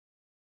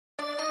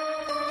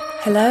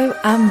Hello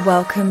and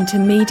welcome to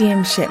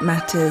Mediumship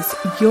Matters,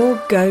 your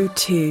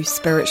go-to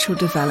spiritual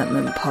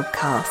development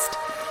podcast.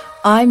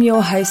 I'm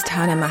your host,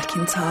 Hannah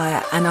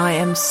McIntyre, and I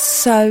am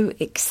so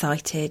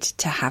excited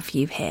to have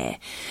you here.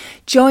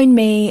 Join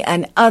me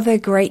and other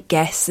great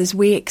guests as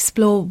we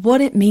explore what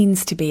it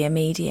means to be a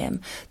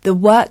medium, the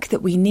work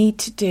that we need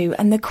to do,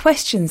 and the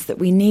questions that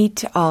we need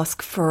to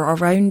ask for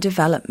our own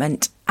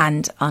development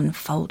and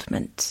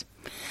unfoldment.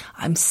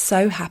 I'm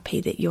so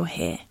happy that you're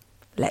here.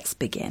 Let's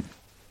begin.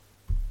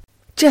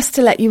 Just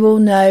to let you all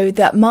know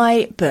that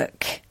my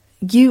book,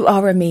 You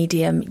Are a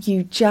Medium,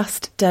 You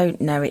Just Don't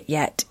Know It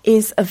Yet,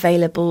 is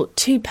available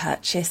to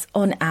purchase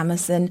on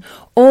Amazon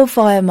or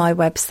via my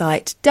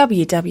website,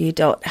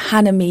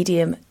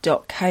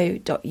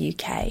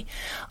 www.hannahmedium.co.uk.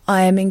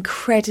 I am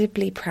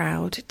incredibly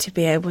proud to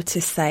be able to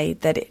say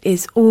that it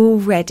is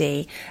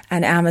already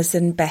an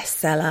Amazon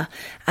bestseller,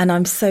 and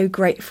I'm so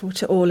grateful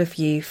to all of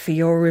you for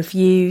your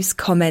reviews,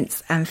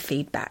 comments and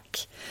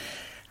feedback.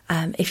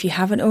 If you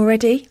haven't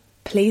already,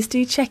 please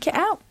do check it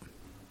out.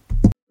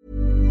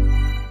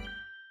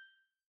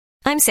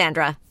 I'm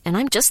Sandra, and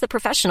I'm just the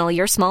professional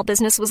your small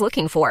business was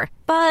looking for.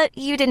 But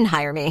you didn't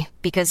hire me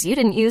because you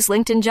didn't use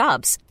LinkedIn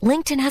Jobs.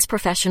 LinkedIn has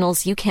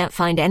professionals you can't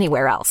find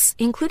anywhere else,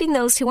 including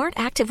those who aren't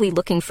actively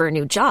looking for a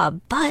new job,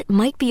 but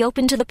might be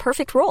open to the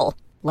perfect role,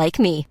 like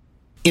me.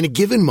 In a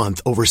given month,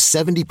 over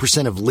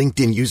 70% of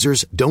LinkedIn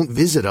users don't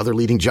visit other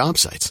leading job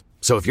sites.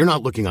 So if you're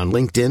not looking on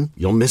LinkedIn,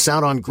 you'll miss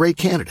out on great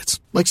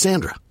candidates, like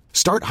Sandra.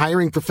 Start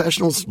hiring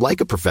professionals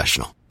like a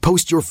professional.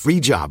 Post your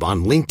free job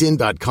on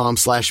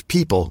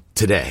linkedin.com/people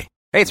today.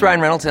 Hey, it's Ryan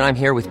Reynolds, and I'm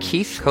here with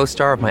Keith,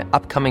 co-star of my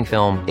upcoming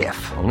film,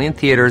 If, only in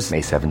theaters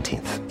May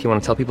 17th. Do you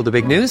want to tell people the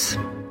big news?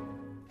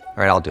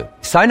 All right, I'll do it.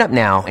 Sign up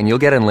now and you'll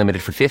get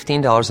unlimited for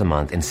 $15 a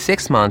month and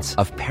 6 months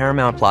of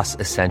Paramount Plus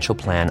Essential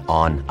Plan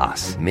on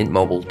us.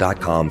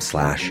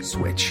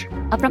 Mintmobile.com/switch.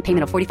 Upfront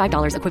payment of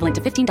 $45 equivalent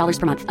to $15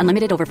 per month.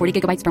 Unlimited over 40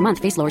 gigabytes per month.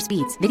 Face lower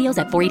speeds. Videos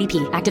at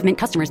 480p. Active Mint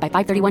customers by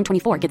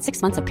 531.24 get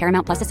 6 months of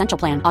Paramount Plus Essential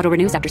Plan. Auto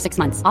renews after 6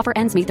 months. Offer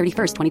ends May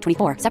 31st,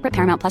 2024. Separate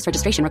Paramount Plus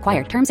registration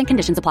required. Terms and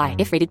conditions apply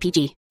if rated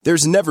PG.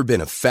 There's never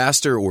been a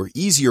faster or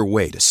easier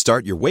way to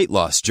start your weight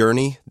loss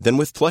journey than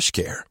with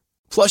PlushCare.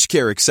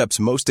 PlushCare accepts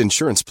most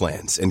insurance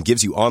plans and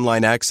gives you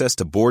online access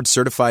to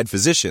board-certified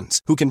physicians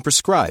who can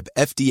prescribe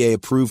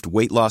FDA-approved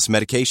weight loss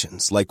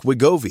medications like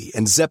Wegovy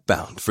and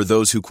Zepbound for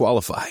those who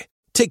qualify.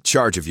 Take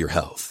charge of your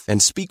health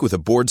and speak with a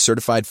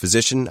board-certified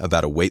physician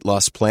about a weight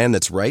loss plan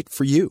that's right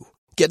for you.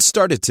 Get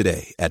started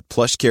today at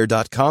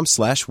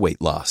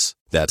plushcare.com/weight-loss.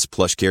 That's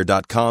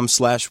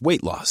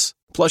plushcare.com/weight-loss.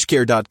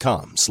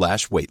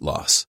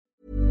 plushcare.com/weight-loss.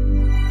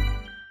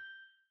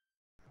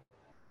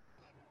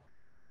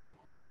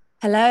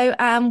 Hello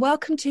and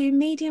welcome to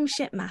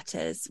Mediumship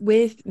Matters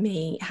with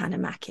me, Hannah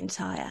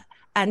McIntyre.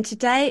 And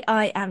today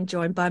I am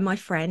joined by my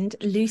friend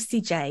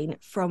Lucy Jayne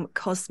from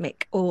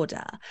Cosmic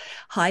Order.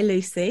 Hi,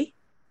 Lucy.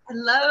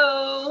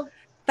 Hello.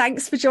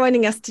 Thanks for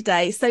joining us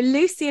today. So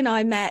Lucy and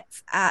I met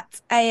at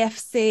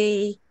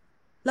AFC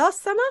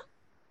last summer?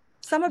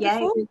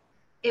 Before?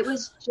 It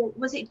was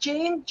it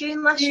June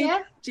last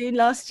year? June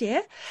last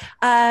year.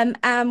 And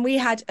we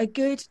had a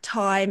good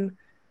time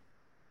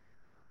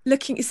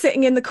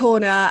sitting in the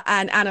corner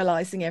and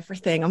analysing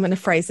everything. I'm going to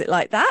phrase it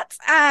like that.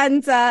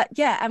 And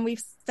and we've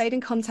stayed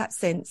in contact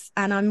since.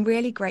 And I'm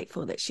really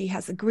grateful that she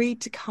has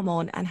agreed to come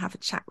on and have a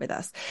chat with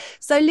us.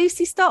 So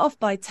Lucy, start off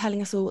by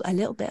telling us all a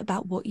little bit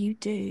about what you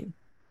do.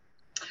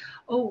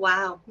 Oh,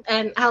 wow.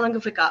 How long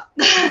have we got?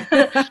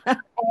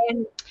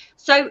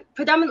 So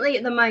predominantly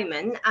at the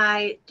moment,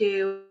 I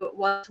do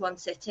one-to-one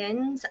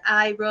sit-ins.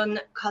 I run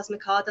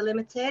Cosmic Order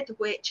Limited,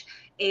 which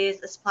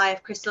is a supply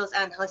of crystals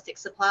and holistic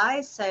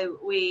supplies. So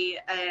we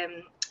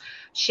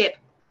ship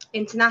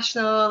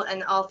international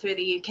and all through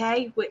the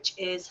UK, which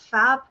is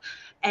fab.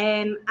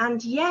 I'm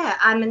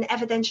an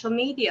evidential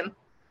medium.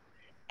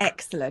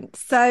 Excellent.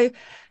 So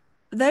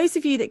those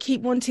of you that keep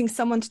wanting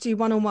someone to do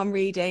one-on-one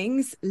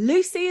readings,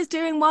 Lucy is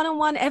doing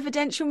one-on-one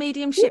evidential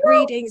mediumship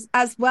readings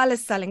as well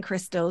as selling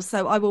crystals.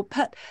 So I will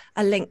put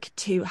a link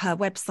to her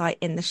website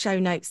in the show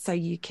notes so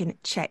you can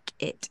check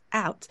it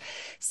out.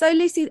 So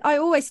Lucy, I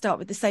always start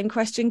with the same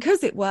question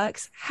because it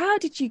works. How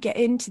did you get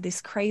into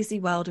this crazy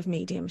world of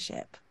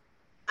mediumship?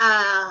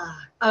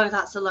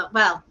 That's a lot.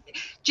 Well,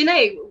 do you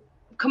know,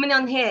 coming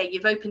on here,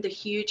 you've opened a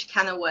huge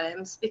can of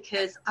worms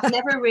because I've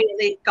never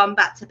really gone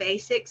back to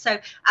basics. So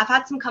I've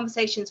had some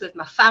conversations with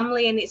my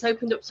family and it's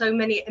opened up so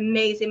many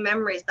amazing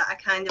memories that I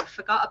kind of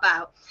forgot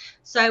about.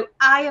 So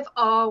I have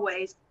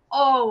always,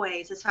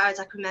 as far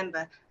as I can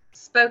remember,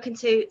 spoken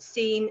to,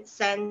 seen,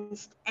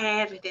 sensed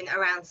everything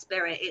around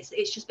spirit.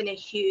 It's just been a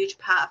huge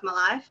part of my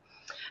life.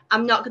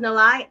 I'm not going to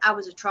lie, I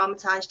was a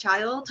traumatized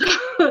child,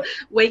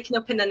 waking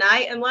up in the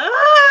night and like,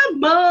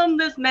 Mom,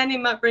 there's men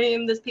in my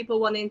room, there's people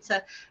wanting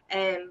to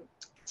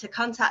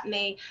contact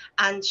me.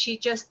 And she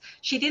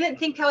didn't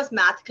think I was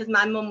mad because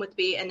my mum would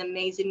be an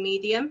amazing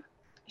medium.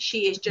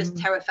 She is just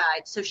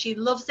terrified. So she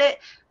loves it.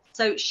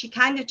 So she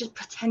kind of just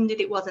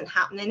pretended it wasn't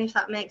happening, if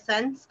that makes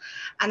sense.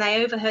 And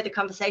I overheard a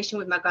conversation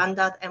with my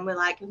granddad, and we're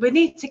like, we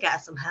need to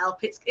get some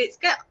help. It's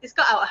got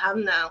out of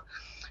hand now.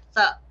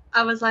 So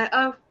I was like,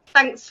 oh,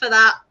 thanks for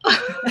that.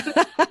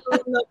 I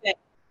love it.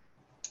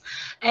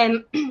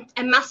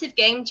 A massive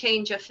game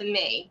changer for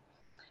me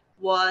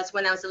was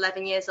when I was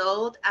 11 years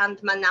old,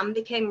 and my nan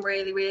became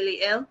really,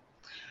 really ill.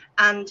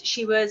 And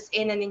she was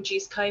in an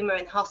induced coma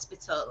in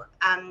hospital.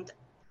 And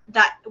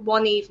that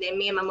one evening,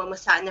 me and my mum were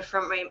sat in the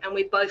front room, and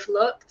we both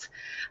looked,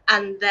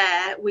 and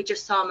there we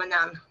just saw my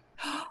nan.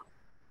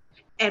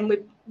 And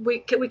we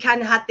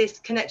kind of had this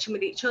connection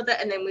with each other,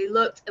 and then we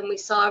looked and we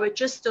saw her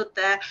just stood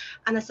there.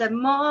 And I said,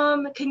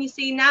 Mom, can you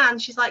see Nan?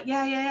 She's like,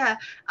 yeah.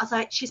 I was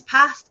like, she's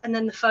passed. And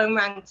then the phone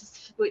rang,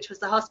 which was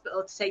the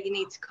hospital, to say, you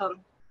need to come.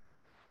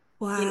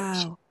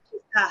 Wow. She's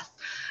passed.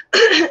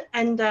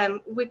 And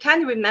we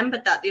kind of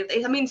remembered that the other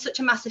day. I mean, such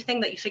a massive thing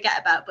that you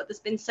forget about, but there's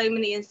been so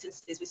many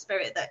instances with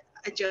spirit that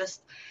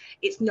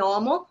it's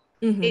normal.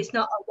 Mm-hmm. It's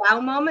not a wow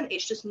moment.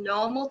 It's just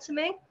normal to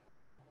me.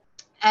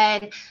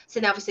 And so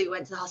then obviously we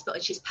went to the hospital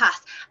and she's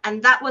passed.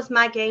 And that was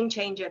my game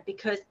changer,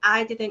 because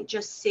I didn't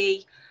just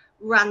see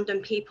random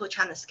people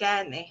trying to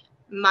scare me.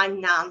 My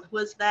nan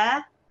was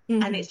there.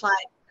 Mm-hmm. And it's like,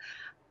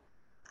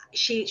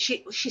 she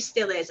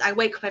still is. I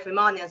wake up every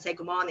morning and say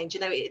good morning. Do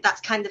you know,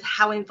 that's kind of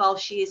how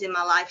involved she is in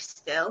my life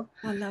still.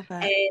 I love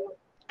it.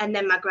 And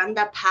then my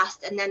granddad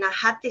passed, and then I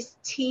had this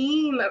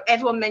team.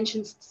 Everyone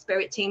mentions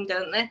spirit team,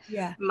 don't they?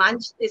 Yeah. Mine,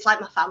 it's like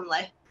my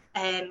family.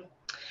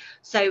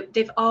 So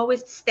they've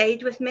always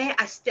stayed with me.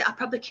 I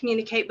probably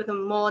communicate with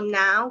them more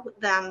now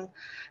than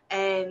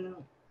I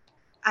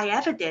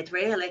ever did,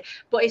 really.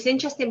 But it's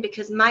interesting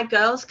because my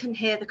girls can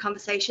hear the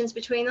conversations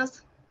between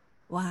us.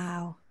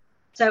 Wow.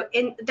 So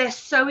they're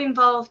so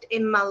involved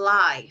in my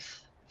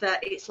life that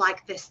it's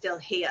like they're still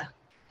here.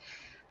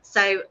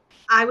 So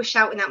I was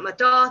shouting at my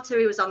daughter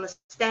who was on the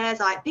stairs,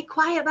 like, be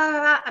quiet, blah,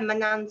 blah, blah. And my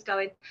nan's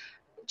going,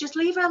 just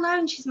leave her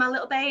alone. She's my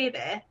little baby.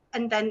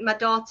 And then my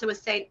daughter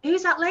was saying,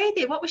 who's that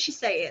lady? What was she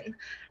saying?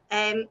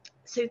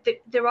 So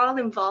they're all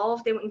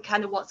involved in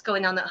kind of what's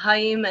going on at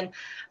home. And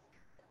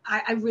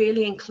I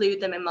really include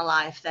them in my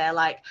life. They're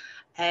like,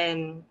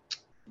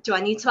 do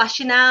I need to ask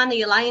you now? Are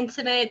you lying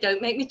to me?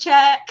 Don't make me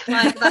check.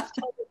 Like, that's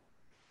kind of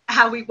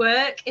how we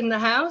work in the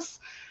house.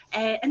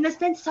 And there's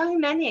been so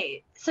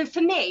many. So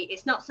for me,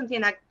 it's not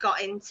something I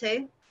got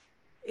into.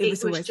 It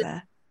was always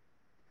there.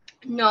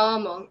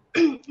 Normal.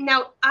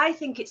 Now, I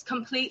think it's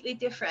completely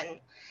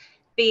different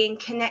being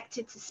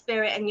connected to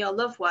spirit and your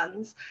loved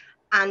ones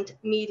and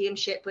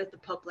mediumship with the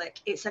public.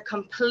 It's a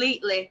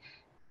completely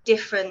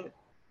different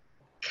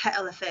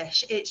kettle of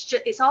fish.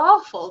 It's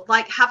awful,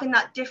 like, having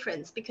that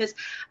difference, because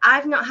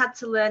I've not had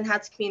to learn how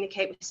to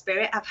communicate with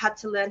spirit. I've had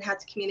to learn how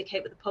to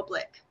communicate with the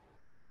public.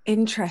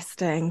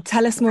 Interesting.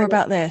 Tell us more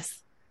about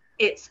this.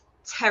 It's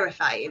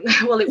terrifying.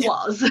 Well, it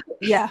was.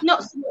 Yeah.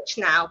 Not so much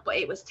now, but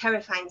it was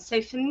terrifying.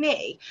 So for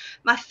me,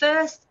 my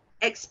first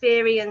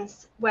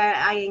experience where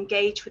I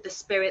engaged with a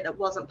spirit that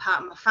wasn't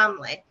part of my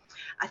family,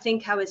 I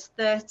think I was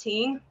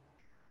 13,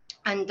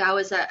 and I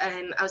was at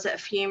a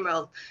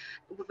funeral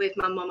with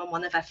my mum and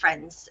one of her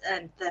friends,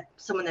 and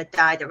someone had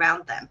died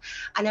around them.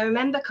 And I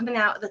remember coming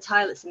out of the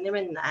toilets and they're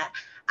in there,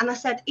 and I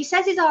said, he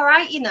says he's all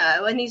right, you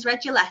know, and he's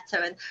read your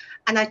letter.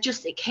 And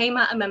it came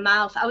out of my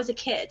mouth. I was a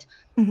kid.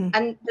 Mm-hmm.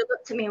 And they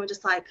looked at me and were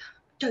just like,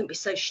 don't be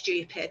so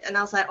stupid. And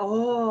I was like,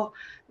 oh,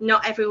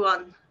 not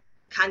everyone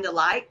kind of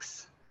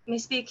likes me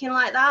speaking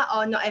like that,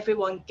 or not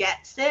everyone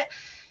gets it.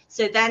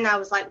 So then I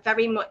was like,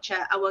 very much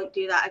I won't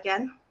do that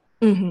again.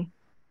 Mm-hmm.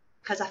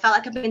 Because I felt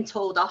like I'd been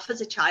told off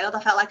as a child.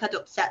 I felt like I'd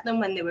upset them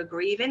when they were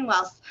grieving,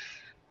 whilst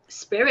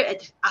spirit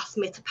had asked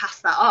me to pass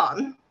that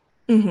on.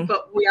 Mm-hmm.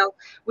 But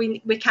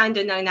we kind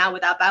of know now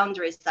with our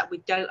boundaries that we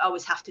don't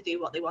always have to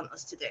do what they want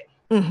us to do.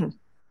 Mm-hmm.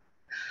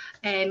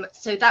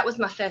 So that was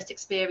my first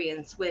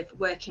experience with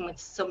working with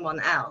someone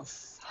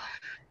else.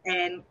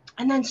 And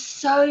then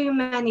so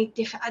many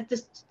different,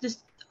 there's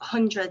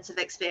hundreds of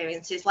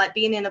experiences, like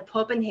being in a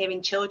pub and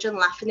hearing children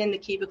laughing in the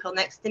cubicle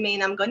next to me,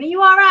 and I'm going, are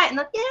you all right? And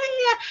I'm like,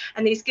 yeah.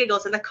 And these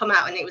giggles, and I come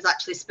out and it was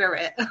actually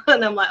spirit.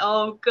 And I'm like,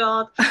 oh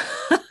God.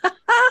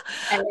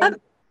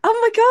 Oh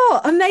my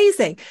God,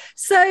 amazing.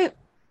 So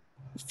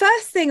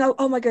first thing,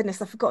 oh my goodness,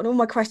 I've forgotten all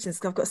my questions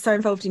because I've got so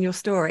involved in your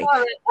story.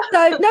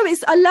 So no,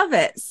 I love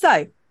it.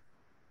 So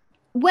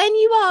when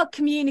you are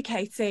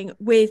communicating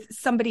with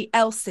somebody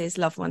else's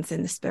loved ones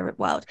in the spirit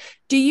world,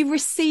 do you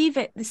receive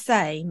it the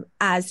same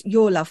as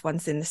your loved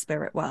ones in the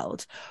spirit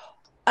world?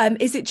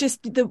 Is it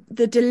just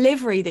the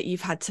delivery that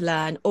you've had to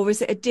learn, or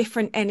is it a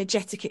different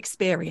energetic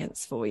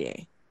experience for you?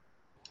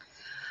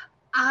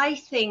 I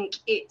think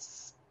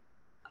it's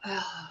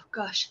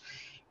harder.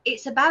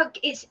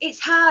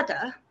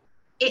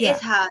 It is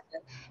harder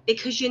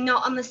because you're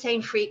not on the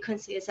same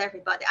frequency as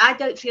everybody. I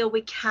don't feel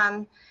we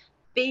can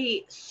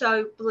be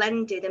so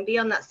blended and be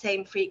on that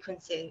same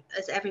frequency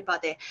as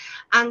everybody.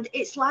 And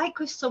it's like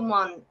with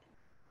someone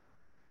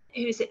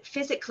who's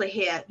physically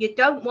here, you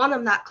don't want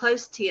them that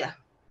close to you.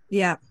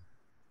 Yeah.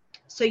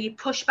 So you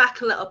push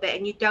back a little bit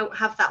and you don't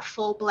have that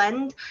full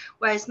blend.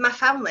 Whereas my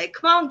family,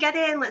 come on, get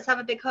in, let's have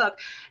a big hug.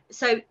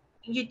 So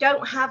you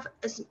don't have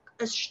as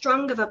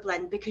strong of a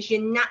blend because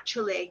you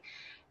naturally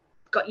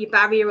got your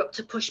barrier up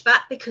to push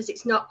back because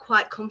it's not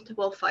quite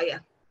comfortable for you.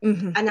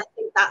 And I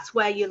think that's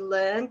where you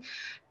learn.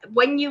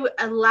 When you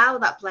allow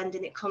that blend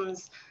and it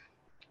comes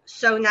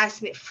so nice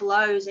and it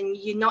flows and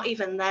you're not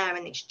even there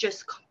and it's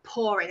just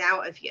pouring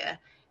out of you,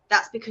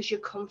 that's because you're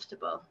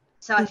comfortable.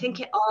 So I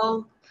think it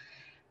all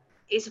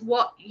is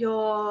what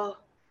you're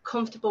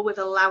comfortable with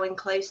allowing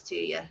close to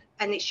you,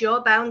 and it's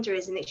your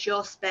boundaries and it's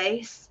your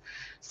space.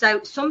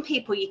 So some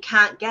people you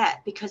can't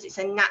get because it's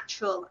a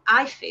natural,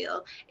 I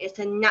feel it's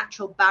a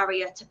natural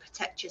barrier to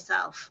protect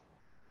yourself.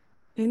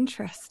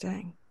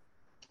 Interesting.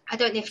 I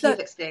don't know if you've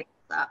experienced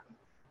that.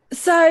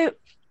 So,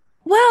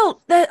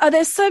 well,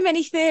 there's so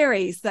many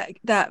theories that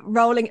are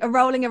rolling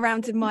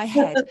around in my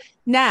head.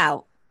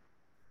 Now,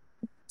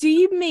 do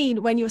you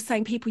mean when you're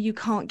saying people you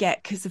can't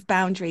get because of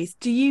boundaries,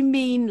 do you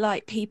mean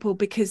like people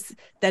because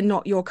they're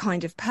not your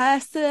kind of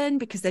person,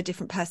 because they're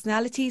different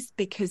personalities,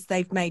 because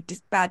they've made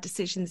bad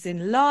decisions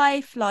in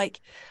life? Like,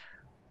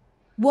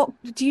 what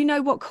do you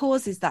know what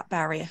causes that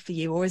barrier for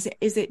you? Or is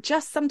it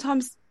just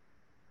sometimes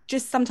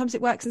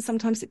it works and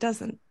sometimes it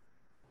doesn't?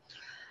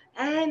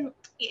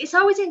 It's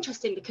always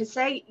interesting because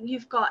say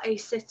you've got a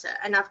sitter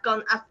and I've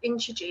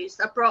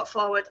brought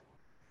forward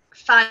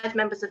 5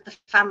 members of the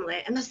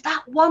family and there's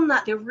that one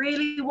that they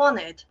really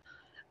wanted,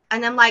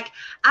 and I'm like,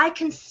 I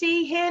can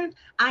see him,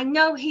 I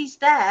know he's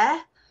there,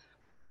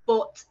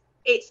 but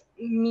it's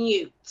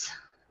mute.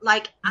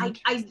 Like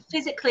I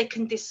physically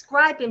can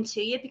describe him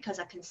to you because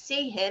I can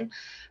see him,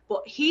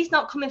 but he's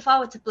not coming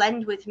forward to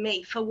blend with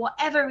me for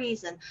whatever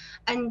reason.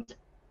 And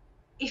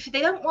if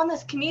they don't want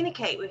to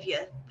communicate with you,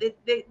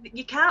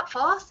 you can't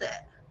force it.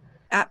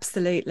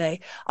 Absolutely.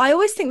 I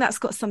always think that's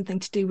got something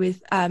to do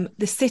with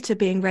the sitter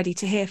being ready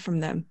to hear from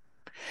them.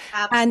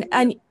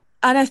 Absolutely.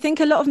 And I think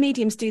a lot of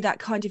mediums do that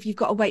kind of, you've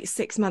got to wait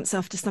 6 months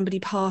after somebody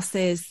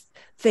passes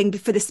thing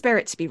for the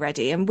spirit to be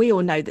ready. And we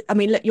all know that. I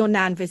mean, look, your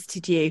nan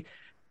visited you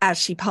as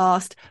she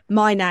passed.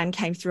 My nan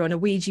came through on a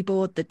Ouija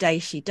board the day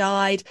she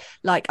died.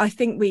 Like, I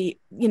think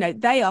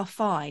they are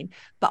fine.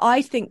 But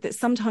I think that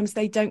sometimes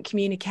they don't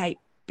communicate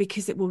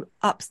because it will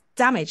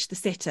damage the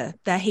sitter,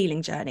 their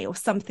healing journey or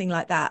something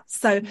like that.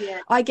 So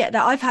yeah. I get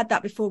that. I've had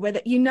that before where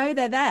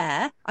they're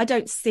there. I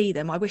don't see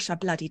them. I wish I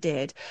bloody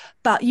did.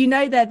 But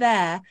they're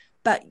there.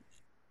 But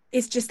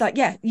it's just like,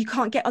 yeah, you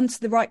can't get onto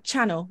the right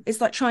channel.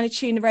 It's like trying to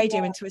tune the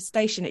radio into a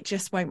station. It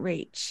just won't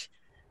reach.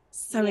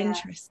 So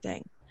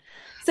interesting.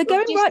 So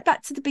going right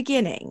back to the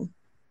beginning,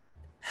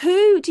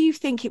 who do you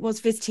think it was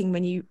visiting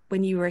when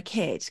you were a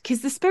kid?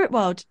 Because the spirit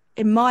world,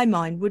 in my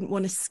mind, wouldn't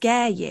want to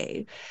scare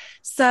you.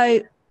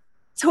 So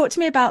talk to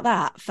me about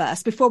that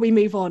first before we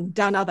move on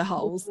down other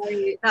holes.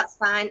 That's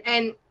fine.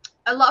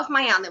 A lot of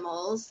my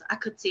animals, I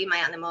could see my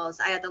animals.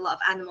 I had a lot of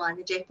animal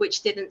energy,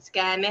 which didn't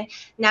scare me.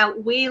 Now,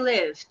 we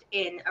lived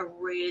in a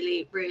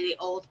really, really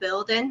old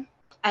building,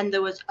 and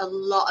there was a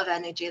lot of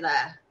energy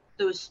there.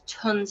 There was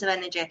tons of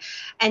energy.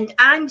 And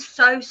I'm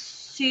so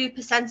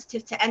super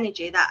sensitive to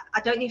energy that I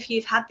don't know if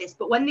you've had this,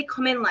 but when they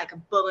come in like a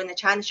bull in a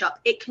china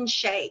shop, it can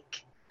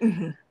shake.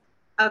 Mm-hmm.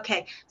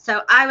 Okay,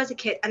 so I was a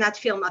kid and I'd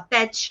feel my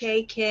bed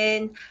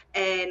shaking,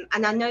 and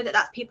I know that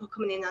that's people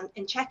coming in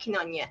and checking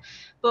on you.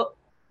 But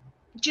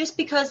just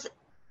because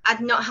I'd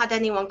not had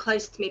anyone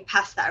close to me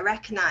past that I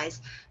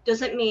recognise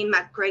doesn't mean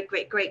my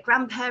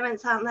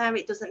great-great-great-grandparents aren't there.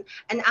 It doesn't.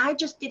 And I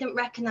just didn't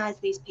recognise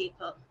these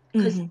people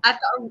because I've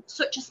got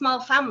such a small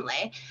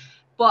family,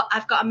 but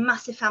I've got a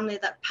massive family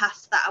that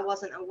passed that I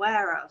wasn't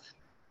aware of.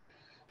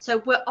 So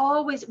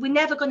we're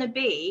never going to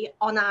be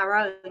on our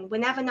own. We're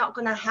never not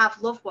going to have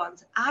loved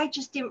ones. I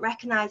just didn't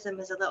recognize them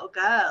as a little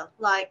girl.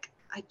 Like,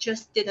 I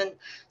just didn't.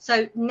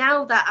 So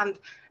now that I'm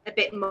a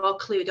bit more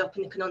clued up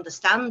and can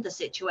understand the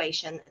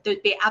situation,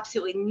 there'd be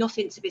absolutely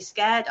nothing to be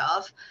scared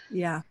of.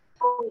 Yeah.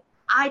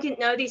 I didn't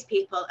know these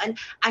people. And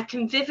I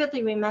can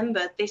vividly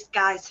remember this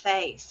guy's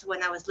face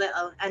when I was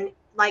little. And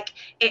like,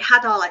 it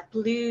had all like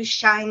blue,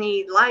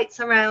 shiny lights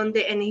around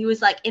it. And he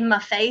was like in my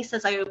face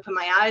as I opened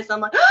my eyes.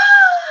 I'm like,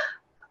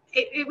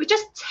 It was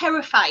just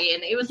terrifying.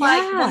 It was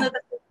like one of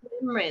the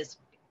memories.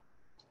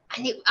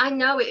 And I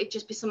know it would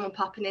just be someone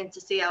popping in to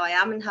see how I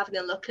am and having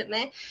a look at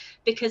me,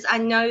 because I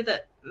know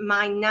that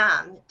my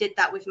nan did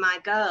that with my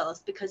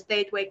girls, because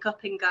they'd wake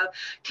up and go,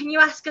 can you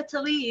ask her to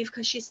leave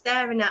because she's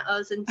staring at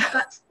us? And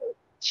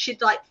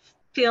she'd like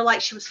feel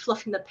like she was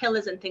fluffing the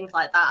pillows and things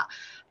like that.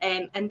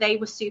 And they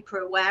were super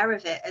aware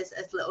of it as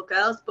little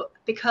girls. But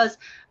because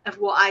of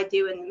what I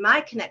do and my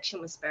connection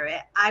with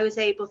spirit, I was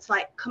able to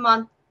like, come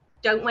on,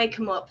 don't wake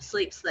him up,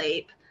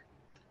 sleep.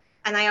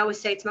 And I always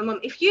say to my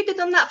mum, if you'd have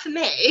done that for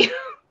me.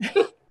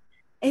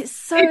 It's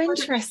so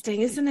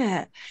interesting, isn't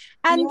it?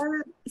 And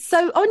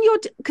so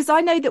because I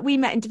know that we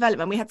met in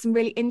development, we had some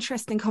really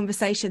interesting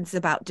conversations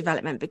about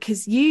development,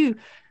 because you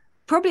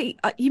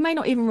may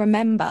not even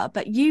remember,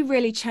 but you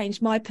really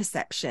changed my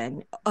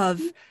perception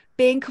of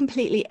being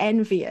completely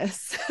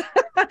envious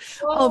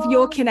of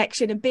your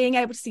connection and being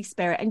able to see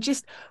spirit, and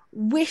just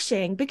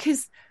wishing,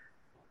 because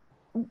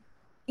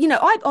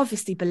I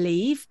obviously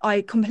believe,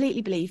 I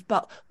completely believe,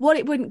 but what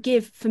it wouldn't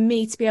give for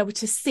me to be able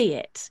to see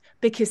it,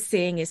 because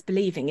seeing is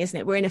believing, isn't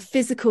it? We're in a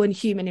physical and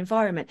human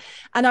environment.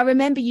 And I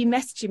remember you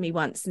messaging me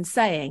once and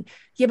saying,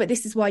 yeah, but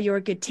this is why you're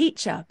a good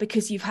teacher,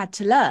 because you've had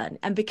to learn,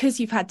 and because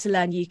you've had to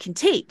learn, you can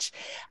teach.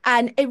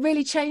 And it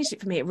really changed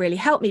it for me. It really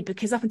helped me,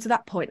 because up until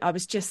that point, I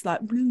was just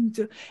like,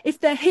 if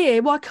they're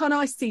here, why can't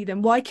I see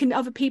them? Why can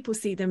other people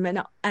see them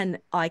and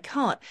I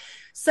can't?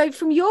 So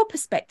from your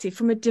perspective,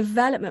 from a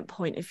development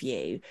point of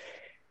view,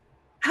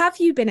 have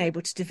you been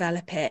able to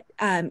develop it,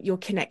 your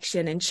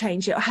connection, and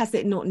change it? Or has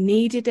it not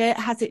needed it?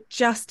 Has it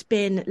just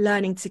been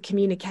learning to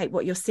communicate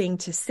what you're seeing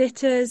to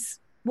sitters?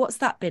 What's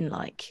that been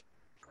like?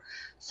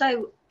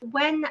 So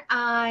when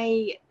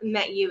I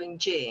met you in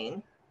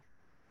June,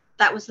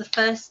 that was the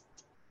first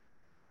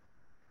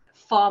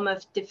form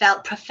of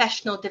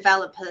professional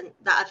development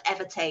that I've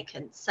ever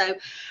taken. So,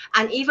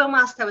 and even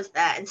whilst I was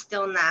there, and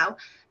still now,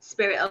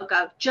 Spirit will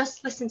go,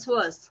 just listen to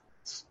us.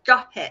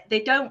 Stop it.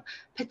 They don't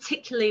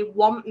particularly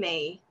want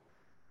me.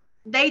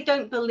 They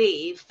don't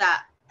believe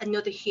that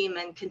another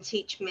human can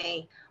teach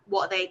me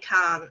what they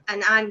can.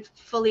 And I'm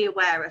fully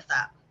aware of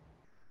that.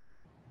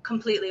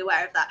 Completely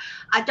aware of that.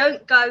 I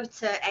don't go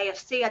to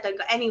AFC. I don't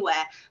go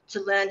anywhere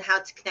to learn how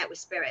to connect with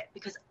spirit,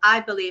 because I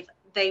believe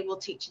they will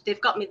teach.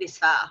 They've got me this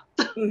far.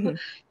 Mm-hmm.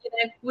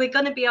 We're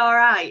going to be all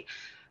right.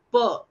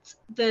 But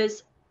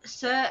there's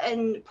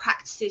certain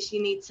practices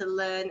you need to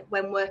learn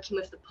when working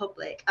with the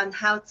public, and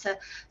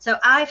so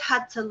I've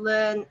had to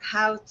learn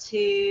how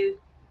to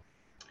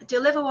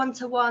deliver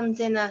one-to-ones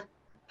in a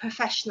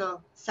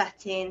professional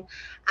setting,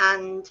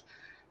 and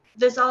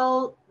there's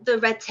all the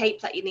red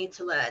tape that you need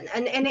to learn,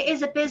 and it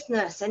is a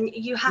business, and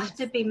you have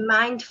to be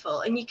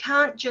mindful, and you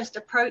can't just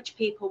approach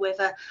people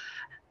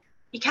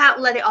you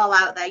can't let it all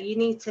out there. You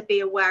need to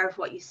be aware of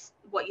what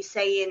you're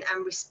saying,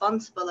 and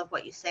responsible of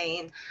what you're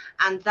saying,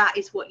 and that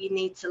is what you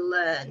need to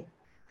learn.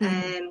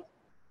 And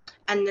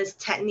there's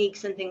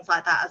techniques and things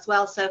like that as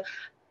well. So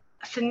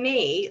for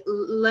me,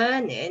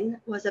 learning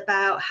was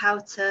about how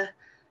to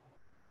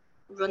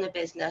run a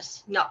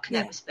business, not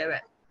connect with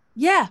spirit.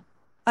 Yeah,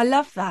 I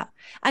love that.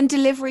 And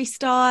delivery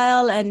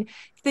style and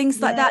things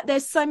like that.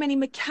 There's so many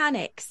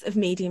mechanics of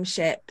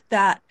mediumship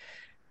that,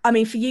 I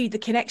mean, for you, the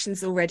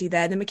connection's already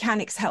there. The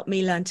mechanics help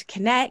me learn to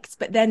connect,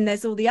 but then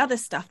there's all the other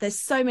stuff. There's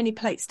so many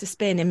plates to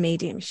spin in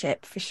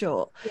mediumship, for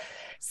sure. Yeah.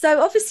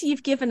 So obviously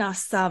you've given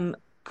us some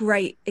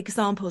great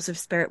examples of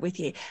spirit with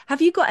you.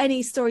 Have you got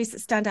any stories that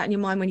stand out in your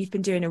mind when you've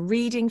been doing a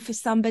reading for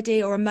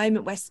somebody, or a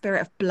moment where spirit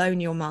have blown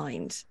your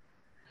mind?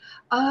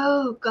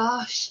 Oh,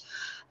 gosh.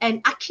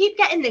 And I keep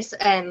getting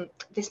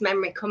this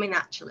memory coming,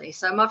 actually.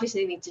 So I'm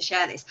obviously need to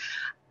share this.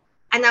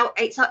 And now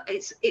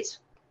it's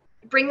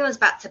bringing us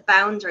back to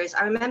boundaries.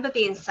 I remember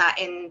being sat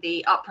in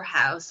the opera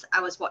house.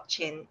 I was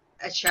watching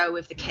a show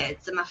with the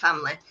kids and my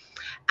family,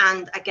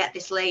 and I get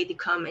this lady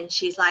come, and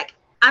she's like,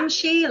 I'm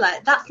Sheila,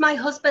 that's my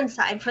husband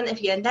sat in front of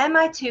you, and they're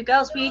my two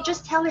girls. Will you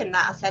just tell him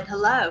that I said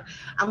hello?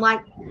 I'm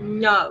like,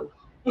 no.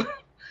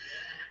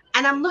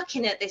 And I'm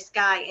looking at this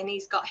guy, and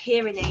he's got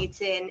hearing aids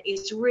in.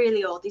 He's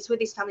really old. He's with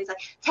his family. He's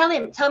like, tell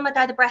him I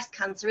died of breast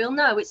cancer. He'll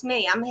know it's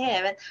me. I'm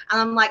here. And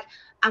I'm like,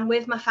 I'm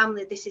with my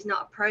family. This is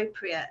not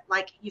appropriate.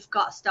 Like, you've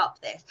got to stop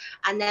this.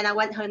 And then I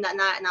went home that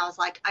night, and I was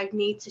like, I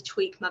need to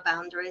tweak my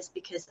boundaries,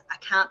 because I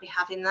can't be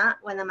having that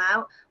when I'm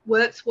out.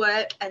 Work's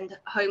work, and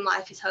home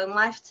life is home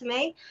life to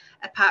me,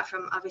 apart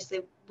from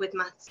obviously with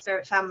my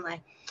spirit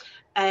family.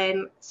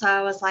 So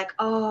I was like,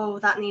 oh,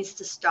 that needs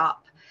to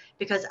stop,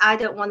 because I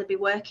don't want to be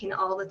working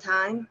all the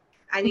time.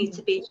 I need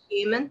to be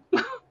human.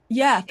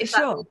 Yeah, for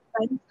sure.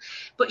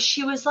 But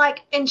she was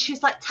like, and she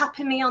was like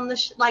tapping me on the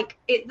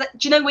do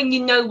you know when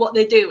you know what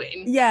they're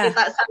doing? Yeah. If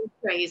that sounds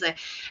crazy.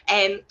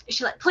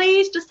 She's like,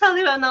 please just tell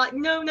him. And I'm like,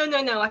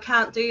 no, I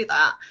can't do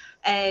that.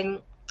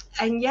 And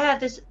yeah,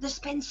 there's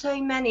been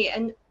so many,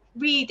 and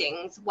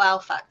readings, wow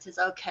factors,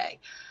 okay.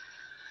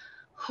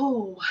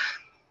 Ooh.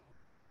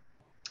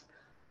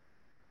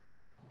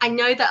 I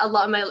know that a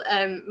lot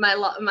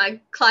of my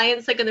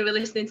clients are going to be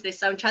listening to this,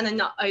 so I'm trying to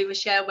not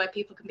overshare where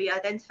people can be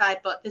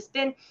identified. But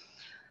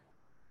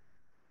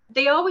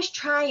they always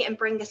try and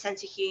bring a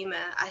sense of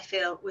humour, I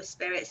feel, with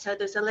spirit. So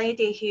there's a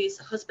lady whose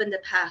husband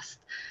had passed,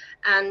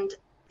 and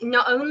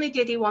not only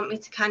did he want me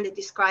to kind of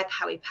describe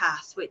how he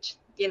passed, which,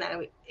 you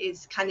know,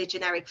 is kind of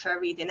generic for a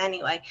reading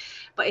anyway,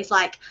 but he's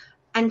like,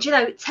 and, you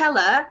know, tell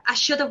her I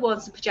should have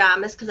worn some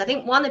pajamas because I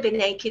didn't want to be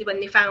naked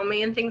when they found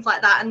me and things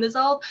like that. And there's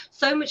all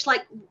so much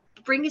like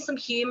bringing some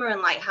humor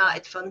and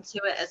light-hearted fun to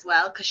it as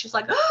well, because she's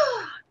like,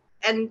 oh,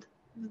 and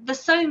there's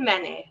so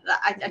many that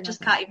I just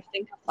can't even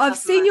think of. I've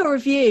seen your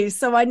reviews,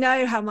 so I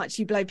know how much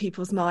you blow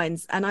people's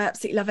minds, and I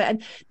absolutely love it.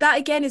 And that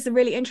again is a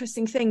really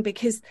interesting thing,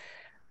 because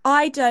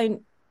I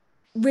don't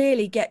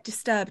really get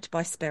disturbed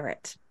by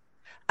spirit,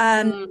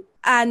 and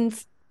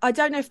I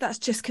don't know if that's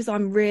just because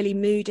I'm really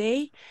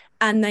moody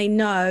and they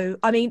know.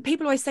 I mean,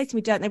 people always say to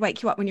me, don't they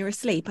wake you up when you're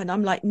asleep? And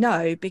I'm like,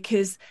 no,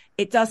 because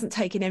it doesn't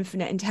take an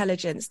infinite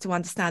intelligence to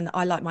understand that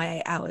I like my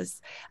 8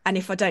 hours. And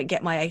if I don't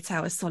get my 8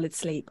 hours solid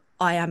sleep,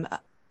 I am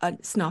a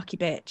snarky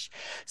bitch.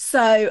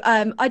 So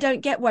I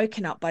don't get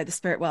woken up by the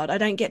spirit world. I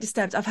don't get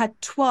disturbed. I've had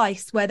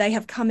twice where they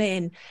have come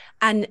in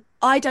and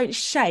I don't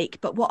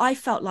shake, but what I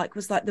felt like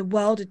was like the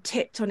world had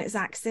tipped on its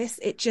axis.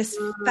 It just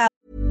felt.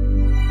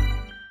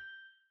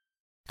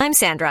 I'm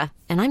Sandra,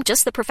 and I'm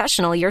just the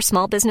professional your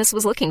small business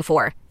was looking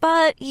for.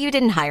 But you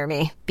didn't hire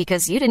me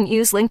because you didn't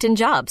use LinkedIn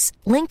Jobs.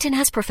 LinkedIn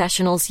has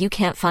professionals you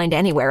can't find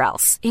anywhere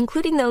else,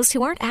 including those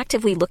who aren't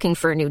actively looking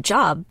for a new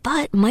job,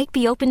 but might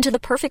be open to the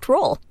perfect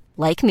role,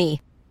 like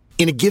me.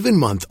 In a given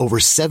month, over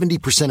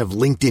 70% of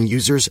LinkedIn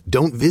users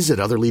don't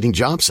visit other leading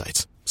job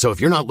sites. So if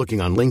you're not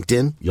looking on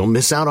LinkedIn, you'll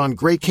miss out on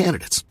great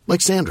candidates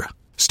like Sandra.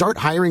 Start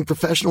hiring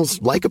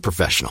professionals like a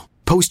professional.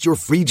 Post your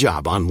free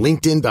job on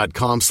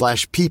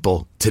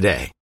linkedin.com/people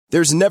today.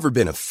 There's never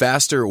been a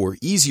faster or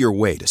easier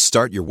way to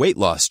start your weight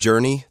loss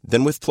journey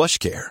than with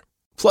PlushCare.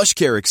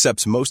 PlushCare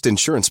accepts most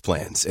insurance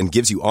plans and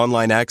gives you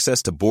online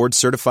access to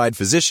board-certified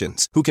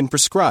physicians who can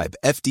prescribe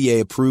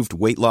FDA-approved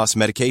weight loss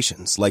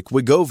medications like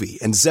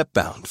Wegovy and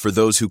Zepbound for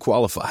those who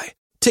qualify.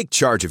 Take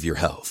charge of your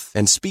health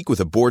and speak with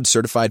a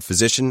board-certified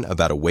physician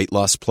about a weight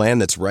loss plan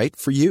that's right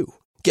for you.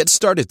 Get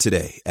started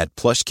today at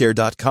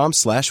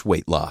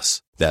plushcare.com/weight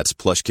loss. That's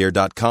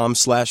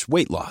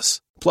plushcare.com/weight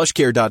loss.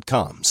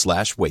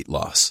 plushcare.com/weight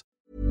loss.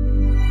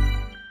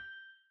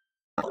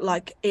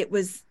 Like it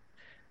was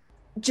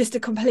just a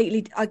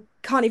completely, I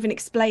can't even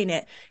explain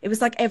it. It was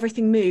like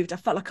everything moved. I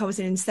felt like I was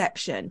in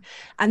Inception,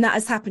 and that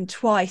has happened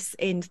twice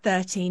in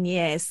 13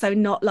 years. So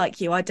not like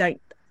you.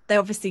 They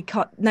obviously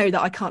can't know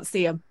that I can't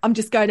see them. I'm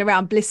just going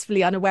around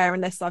blissfully unaware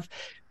unless I've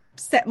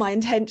set my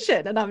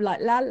intention, and I'm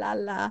like, la, la,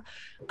 la.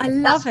 I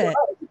love it.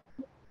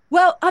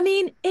 Well, I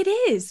mean, it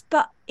is,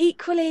 but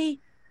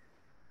equally,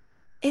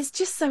 it's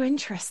just so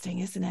interesting,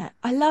 isn't it?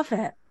 I love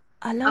it.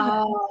 I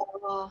love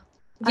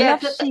it. I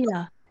love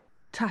Sheila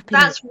tapping.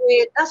 That's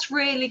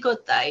really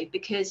good though,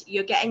 because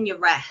you're getting your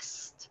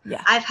rest.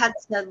 Yeah. I've had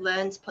to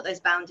learn to put those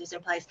boundaries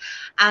in place,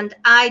 and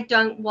I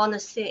don't want to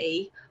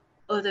see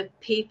other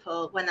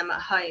people when I'm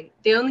at home.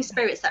 The only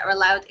spirits that are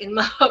allowed in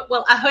my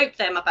well, I hope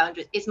they're my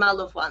boundaries, is my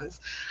loved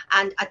ones.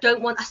 And I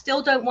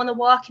still don't want to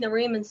walk in a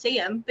room and see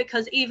them,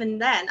 because even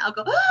then I'll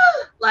go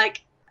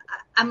like,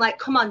 I'm like,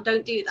 come on,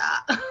 don't do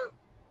that.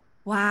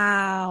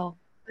 Wow.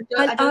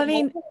 I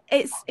mean,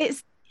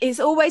 it's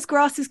always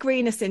grass is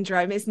greener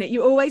syndrome, isn't it?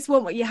 You always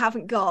want what you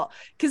haven't got.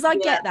 Because I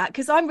get that,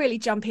 because I'm really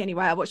jumpy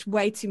anyway. I watched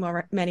way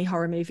too many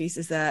horror movies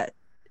as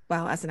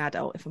an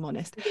adult, if I'm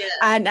honest. Yeah.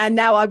 And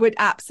now I would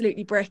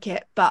absolutely brick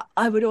it. But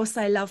I would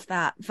also love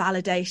that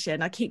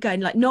validation. I keep going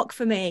like, knock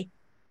for me,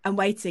 and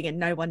waiting, and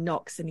no one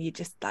knocks, and you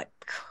just like.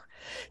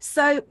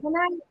 So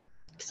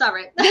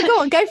sorry.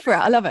 No, go for it.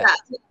 I love it.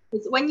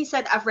 When you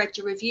said I've read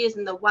your reviews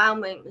and the wow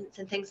moments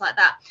and things like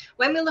that,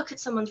 when we look at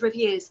someone's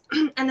reviews,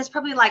 and there's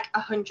probably like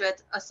 100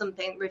 or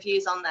something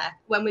reviews on there,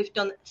 when we've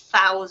done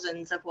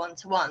thousands of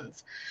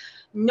one-to-ones,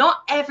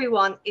 not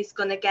everyone is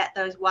going to get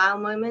those wow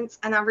moments.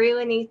 And I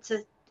really need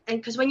to, and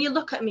because when you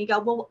look at me, you go,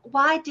 well,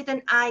 why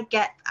didn't I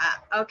get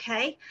that?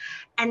 Okay.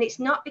 And it's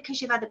not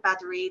because you've had a bad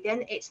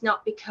reading. It's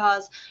not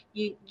because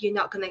you're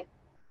not going to,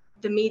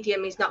 the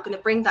medium is not going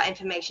to bring that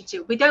information to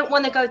you. We don't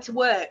want to go to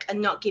work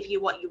and not give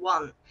you what you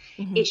want.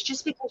 Mm-hmm. It's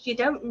just because you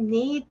don't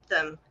need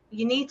them.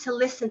 You need to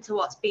listen to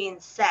what's being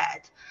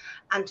said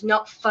and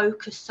not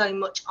focus so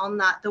much on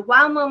that. The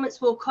wow moments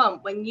will come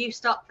when you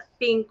stop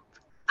being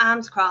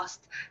arms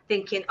crossed,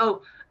 thinking,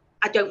 oh,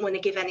 I don't want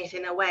to give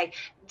anything away.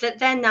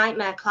 They're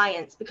nightmare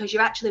clients, because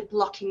you're actually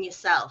blocking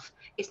yourself.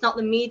 It's not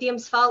the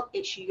medium's fault,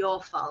 it's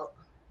your fault.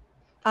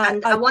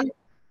 And I want to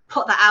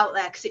put that out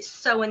there because it's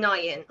so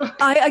annoying.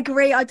 I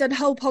agree. I've done a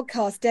whole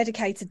podcast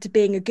dedicated to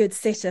being a good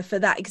sitter for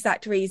that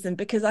exact reason,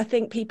 because I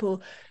think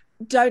people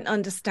don't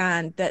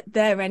understand that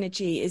their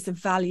energy is a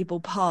valuable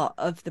part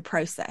of the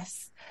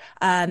process.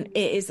 It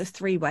is a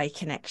 3-way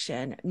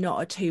connection,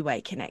 not a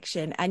 2-way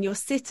connection, and your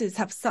sitters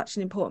have such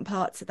an important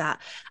part to that.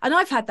 And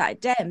I've had that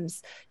at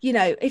Dems. You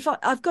know, if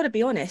I've got to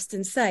be honest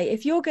and say,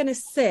 if you're going to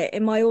sit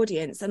in my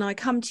audience and I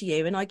come to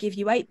you and I give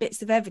you 8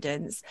 bits of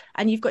evidence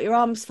and you've got your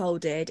arms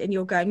folded and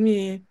you're going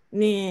meh,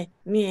 meh,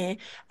 meh,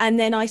 and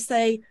then I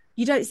say,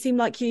 you don't seem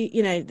like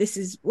you know, this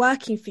is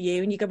working for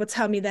you, and you go, well,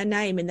 tell me their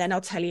name and then I'll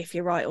tell you if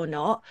you're right or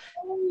not,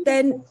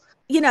 then,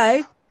 you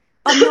know,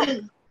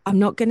 I'm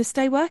not going to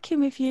stay working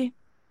with you.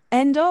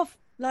 End of.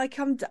 Like,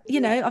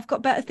 I've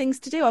got better things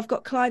to do. I've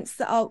got clients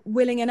that are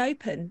willing and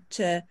open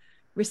to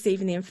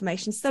receiving the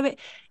information. So it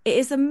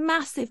is a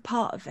massive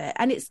part of it.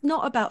 And it's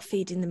not about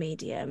feeding the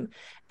medium.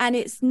 And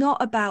it's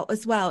not about,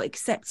 as well,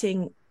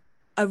 accepting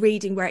a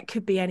reading where it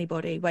could be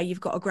anybody, where you've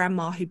got a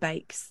grandma who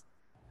bakes.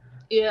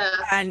 Yeah.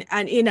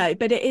 And you know,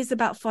 but it is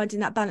about finding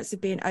that balance of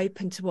being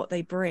open to what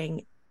they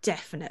bring.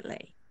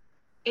 Definitely.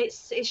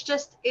 It's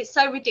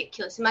so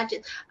ridiculous.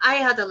 Imagine I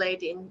had a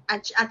lady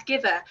and I'd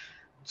give her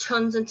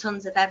tons and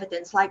tons of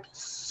evidence, like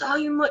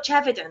so much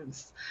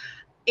evidence,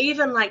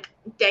 even like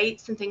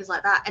dates and things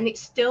like that, and it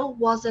still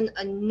wasn't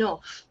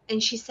enough.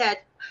 And she said,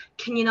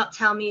 can you not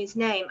tell me his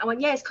name? I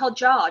went, yeah, it's called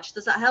George,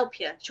 does that help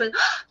you? She went,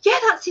 oh, yeah,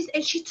 that's his.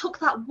 And she took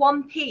that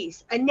one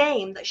piece, a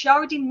name that she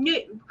already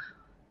knew.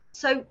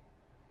 So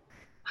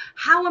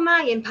how am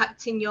I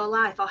impacting your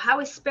life, or how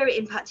is spirit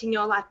impacting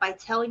your life by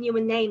telling you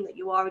a name that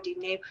you already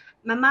knew?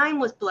 My mind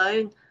was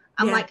blown.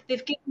 I'm like,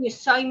 they've given you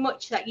so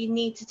much that you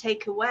need to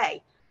take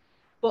away,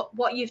 but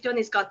what you've done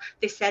is gone,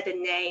 they said a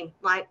name,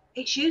 like,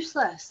 it's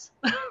useless.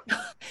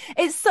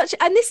 It's such,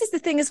 and this is the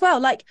thing as well,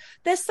 like,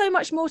 there's so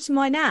much more to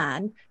my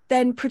nan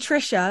than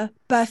Patricia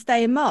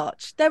birthday in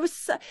March. There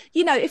was,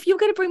 you know, if you're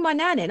going to bring my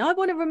nan in, I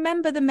want to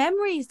remember the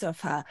memories of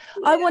her.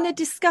 Yeah. I want to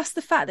discuss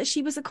the fact that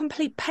she was a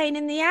complete pain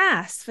in the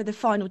ass for the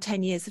final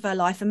 10 years of her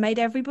life and made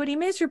everybody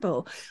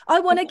miserable.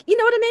 I want to, you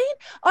know what I mean?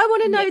 I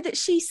want to know that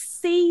she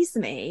sees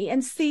me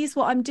and sees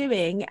what I'm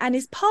doing and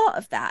is part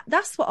of that.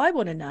 That's what I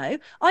want to know.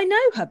 I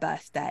know her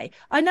birthday.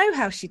 I know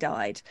how she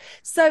died.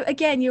 So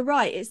again, you're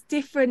right. It's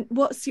different.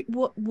 What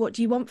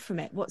do you want from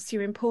it? What's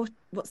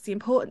the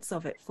importance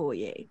of it for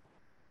you?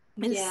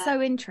 It's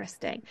so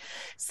interesting.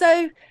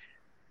 So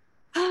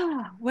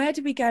where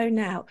do we go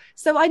now?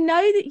 So I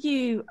know that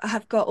you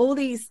have got all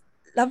these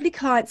lovely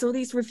clients, all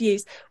these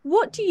reviews.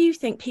 What do you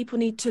think people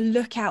need to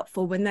look out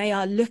for when they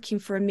are looking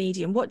for a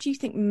medium? What do you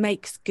think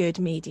makes good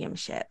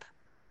mediumship?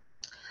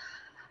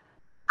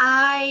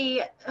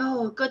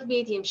 Good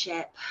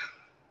mediumship.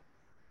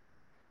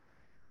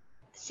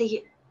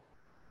 See,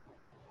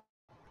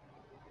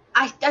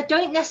 I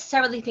don't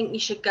necessarily think you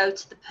should go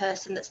to the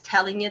person that's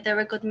telling you they're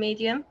a good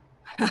medium.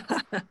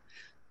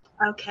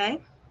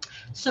 Okay.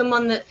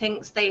 Someone that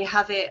thinks they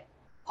have it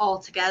all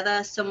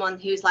together, someone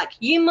who's like,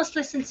 you must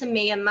listen to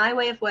me and my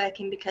way of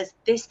working because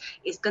this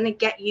is going to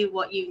get you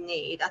what you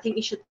need. I think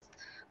you should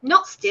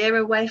not steer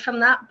away from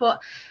that,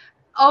 but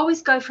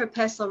always go for a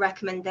personal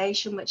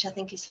recommendation, which I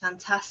think is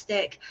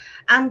fantastic.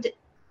 And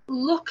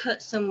look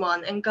at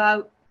someone and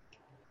go,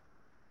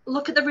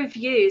 look at the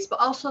reviews, but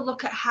also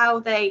look at how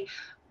they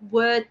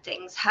word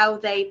things, how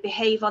they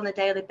behave on a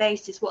daily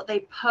basis, what they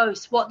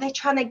post, what they're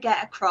trying to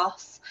get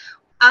across.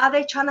 Are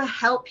they trying to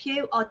help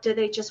you, or do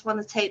they just want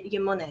to take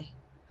your money?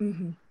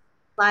 Mm-hmm.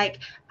 Like,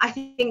 I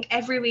think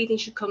every reading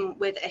should come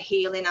with a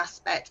healing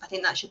aspect. I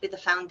think that should be the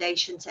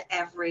foundation to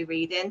every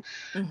reading.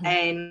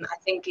 Mm-hmm. I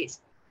think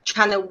it's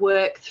trying to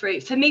work through.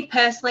 For me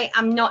personally,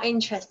 I'm not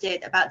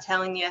interested about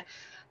telling you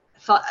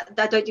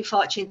I don't do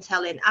fortune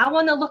telling. I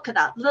want to look at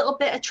that little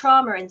bit of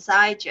trauma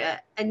inside you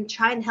and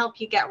try and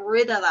help you get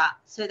rid of that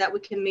so that we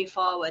can move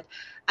forward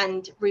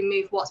and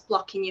remove what's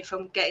blocking you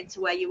from getting to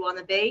where you want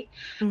to be.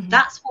 Mm-hmm.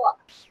 That's what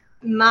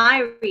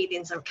my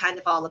readings are kind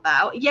of all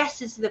about. Yes,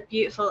 this is a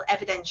beautiful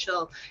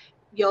evidential,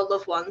 your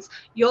loved ones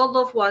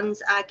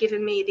are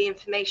giving me the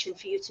information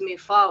for you to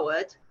move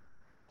forward,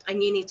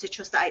 and you need to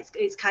trust that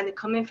it's kind of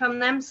coming from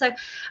them. So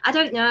I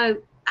don't know,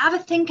 have a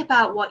think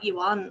about what you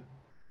want.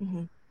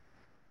 Mm-hmm.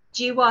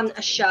 Do you want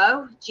a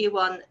show? Do you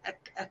want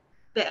a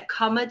bit of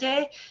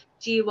comedy?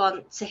 Do you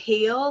want to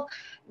heal?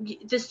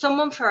 There's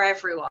someone for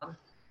everyone.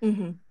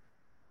 Mm-hmm.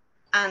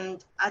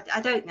 And I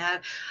don't know.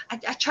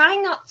 I try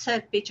not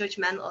to be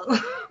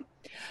judgmental.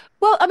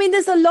 Well, I mean,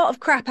 there's a lot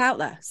of crap out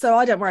there, so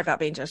I don't worry about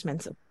being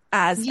judgmental.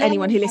 As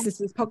anyone who listens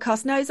to this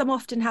podcast knows, I'm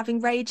often having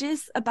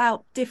rages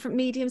about different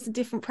mediums and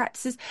different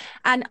practices.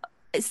 And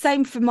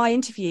same for my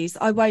interviews.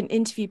 I won't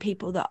interview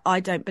people that I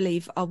don't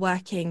believe are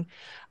working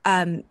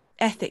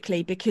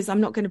ethically, because I'm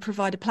not going to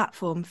provide a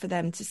platform for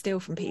them to steal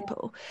from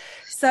people.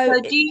 So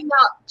do you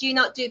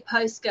not do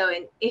posts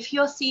going, if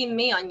you're seeing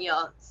me on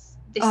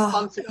this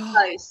sponsored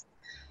post,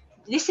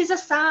 this is a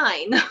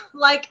sign?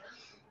 Like,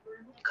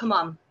 come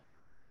on.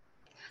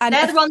 And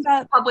they're the ones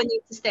that probably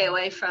need to stay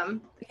away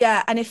from.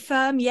 Yeah, and if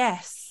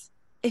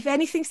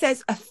anything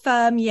says a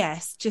firm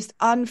yes, just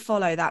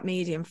unfollow that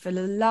medium, for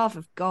the love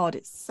of God.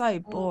 It's so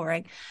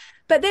boring.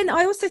 But then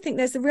I also think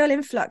there's a real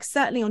influx,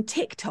 certainly on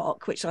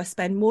TikTok, which I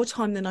spend more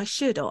time than I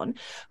should on,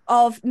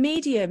 of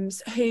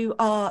mediums who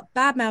are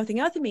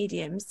bad-mouthing other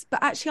mediums,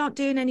 but actually aren't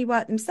doing any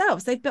work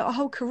themselves. They've built a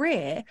whole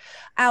career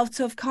out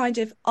of kind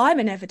of, I'm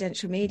an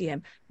evidential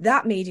medium,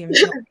 that medium's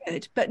not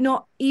good, but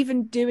not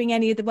even doing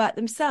any of the work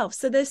themselves.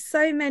 So there's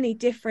so many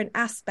different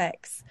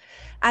aspects.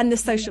 And the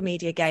social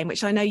media game,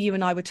 which I know you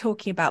and I were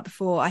talking about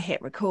before I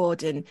hit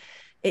record, and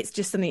it's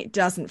just something that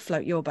doesn't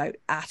float your boat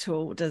at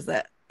all, does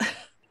it?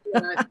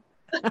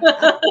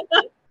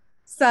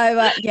 So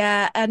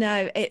I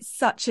know it's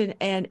such an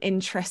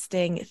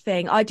interesting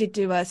thing. I did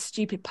do a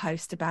stupid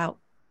post about,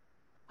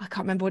 I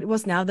can't remember what it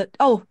was now,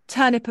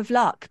 turnip of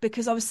luck,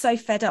 because I was so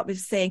fed up with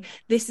seeing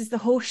this is the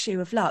horseshoe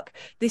of luck,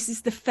 this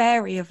is the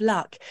fairy of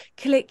luck,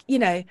 click,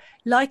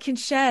 like and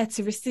share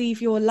to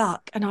receive your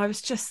luck. And I was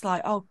just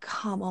like, oh,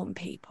 come on,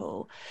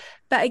 people.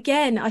 But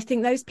again, I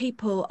think those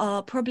people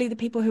are probably the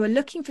people who are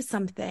looking for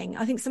something.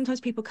 I think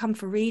sometimes people come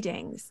for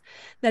readings,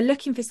 they're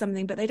looking for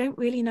something, but they don't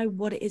really know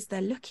what it is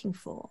they're looking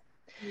for.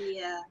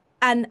 Yeah.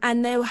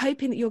 And they're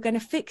hoping that you're going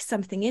to fix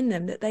something in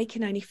them that they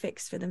can only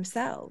fix for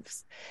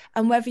themselves.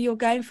 And whether you're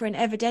going for an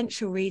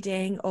evidential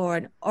reading or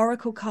an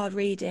oracle card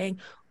reading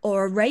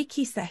or a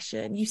Reiki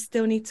session, you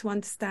still need to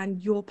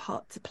understand your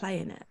part to play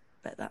in it.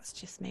 But that's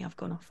just me. I've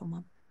gone off on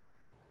one.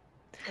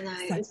 I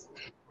know. So.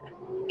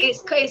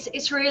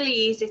 It's really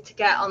easy to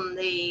get on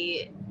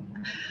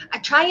I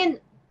try and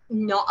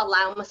not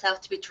allow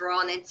myself to be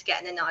drawn into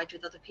getting annoyed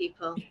with other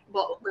people,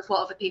 with what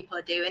other people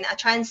are doing. I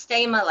try and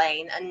stay in my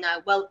lane and know,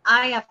 well,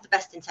 I have the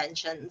best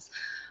intentions.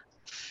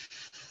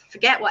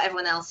 Forget what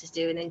everyone else is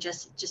doing and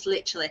just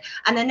literally.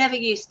 And I never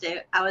used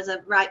to. I was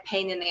a right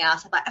pain in the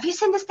ass. I'm like, have you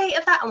seen the state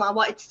of that? And I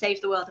wanted to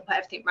save the world and put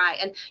everything right.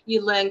 And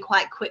you learn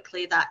quite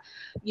quickly that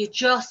you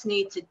just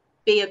need to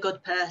be a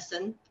good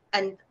person,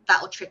 and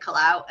that'll trickle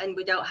out, and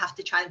we don't have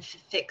to try and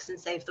fix and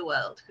save the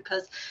world,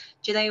 because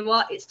do you know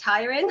what? It's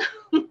tiring.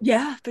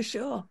 Yeah, for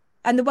sure.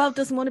 And the world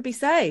doesn't want to be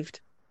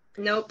saved.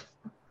 Nope.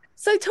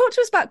 So talk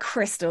to us about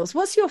crystals.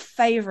 What's your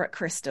favorite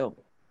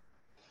crystal?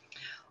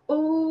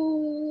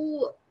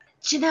 Oh,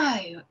 do you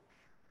know?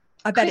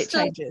 I bet it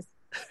changes.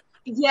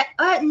 Yeah,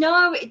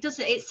 no, it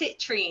doesn't. It's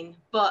citrine,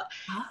 but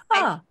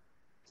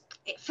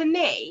for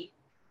me,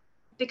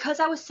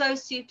 because I was so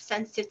super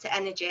sensitive to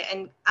energy,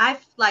 and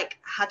I've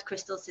had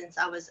crystals since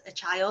I was a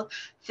child,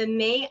 for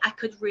me, I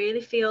could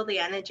really feel the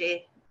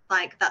energy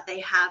that they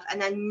have,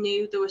 and I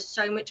knew there was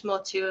so much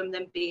more to them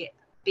than being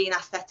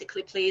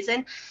aesthetically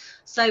pleasing.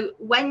 So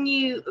when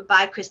you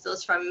buy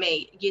crystals from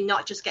me, you're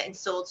not just getting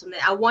sold something.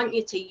 I want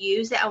you to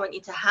use it. I want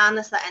you to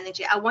harness that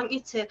energy. I want you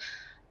to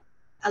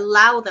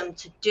allow them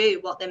to do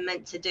what they're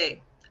meant to do.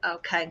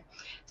 Okay,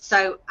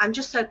 so I'm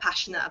just so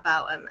passionate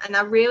about them, and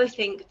I really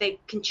think they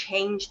can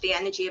change the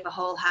energy of a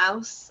whole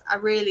house. I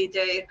really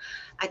do.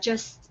 I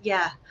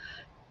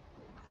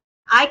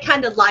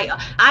kind of light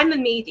up. I'm a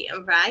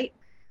medium, right?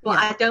 But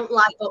I don't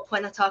light up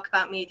when I talk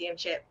about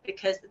mediumship,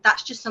 because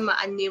that's just something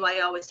I knew I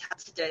always had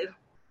to do.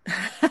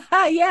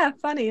 Yeah,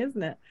 funny,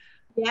 isn't it?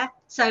 Yeah,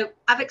 so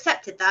I've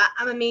accepted that.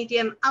 I'm a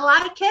medium. I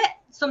like it.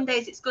 Some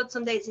days it's good,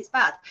 some days it's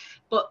bad.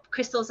 But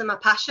crystals are my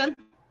passion.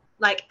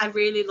 I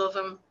really love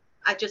them.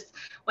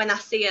 When I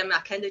see them, I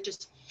kind of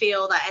just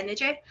feel that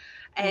energy.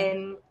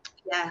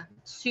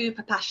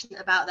 Super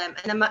passionate about them.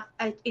 And I'm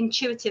an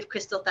intuitive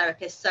crystal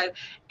therapist, so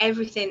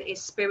everything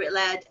is spirit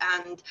led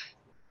and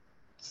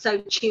so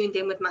tuned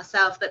in with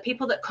myself that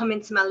people that come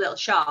into my little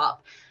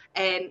shop,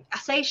 I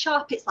say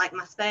shop, it's like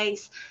my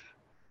space.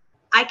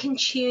 I can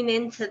tune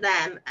into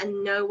them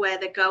and know where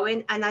they're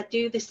going. And I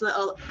do this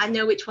I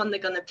know which one they're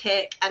going to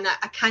pick. And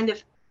I kind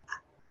of,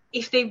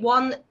 if they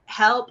want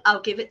help,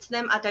 I'll give it to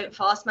them. I don't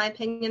force my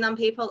opinion on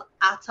people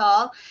at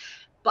all,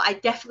 but I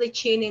definitely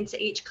tune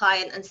into each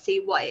client and see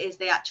what it is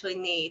they actually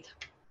need.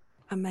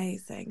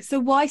 Amazing. So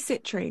why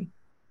citrine?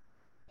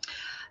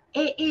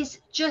 It is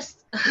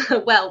just,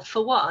 well,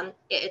 for one,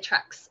 it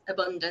attracts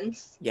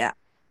abundance. Yeah.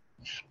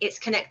 It's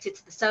connected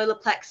to the solar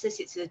plexus.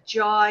 It's the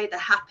joy, the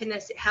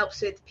happiness. It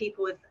helps with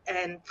people with,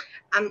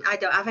 I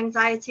don't have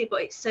anxiety,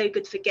 but it's so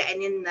good for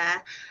getting in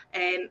there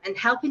and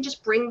helping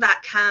just bring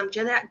that calm. Do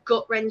you know that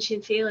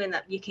gut-wrenching feeling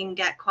that you can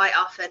get quite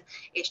often?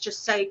 It's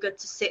just so good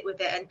to sit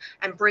with it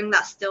and bring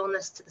that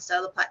stillness to the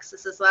solar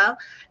plexus as well.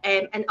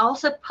 And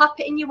also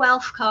pop it in your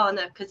wealth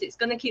corner, because it's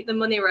going to keep the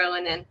money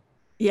rolling in.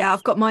 Yeah,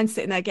 I've got mine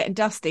sitting there getting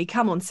dusty.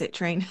 Come on,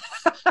 citrine.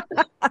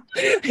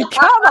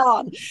 Come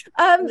on.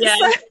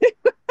 So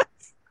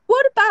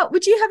what about,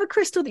 would you have a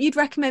crystal that you'd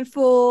recommend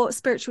for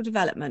spiritual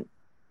development?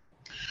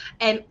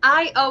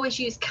 I always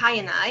use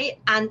kyanite,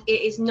 and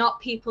it is not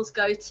people's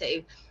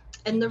go-to.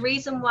 And the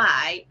reason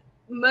why,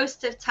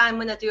 most of the time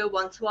when I do a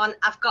one-to-one,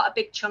 I've got a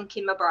big chunk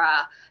in my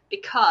bra,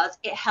 because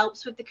it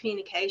helps with the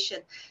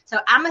communication. So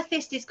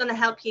amethyst is going to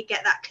help you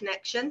get that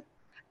connection.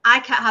 I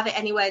can't have it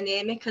anywhere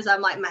near me because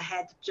I'm my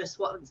head just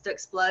wants to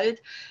explode.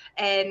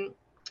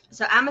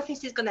 So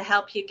amethyst is going to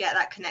help you get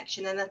that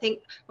connection. And I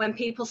think when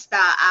people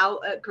start out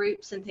at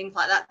groups and things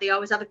like that, they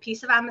always have a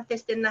piece of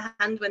amethyst in their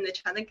hand when they're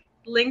trying to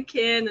link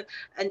in.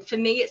 And for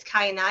me, it's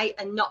kyanite,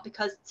 and not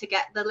because to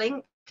get the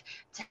link,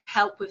 to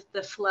help with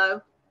the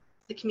flow,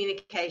 the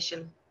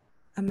communication.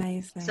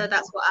 Amazing. So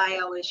that's what I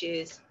always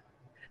use.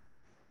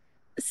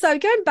 So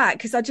going back,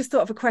 because I just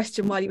thought of a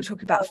question while you were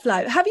talking about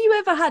flow. Have you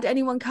ever had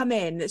anyone come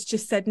in that's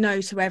just said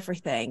no to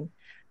everything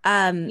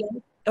or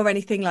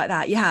anything like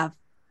that? You have?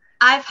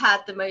 I've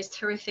had the most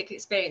horrific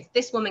experience.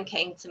 This woman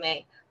came to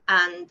me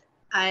and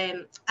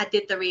I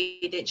did the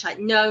reading. She's like,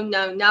 no.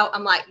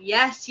 I'm like,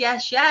 yes.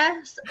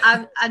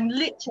 I'm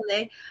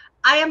literally,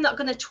 I am not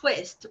going to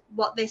twist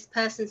what this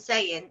person's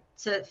saying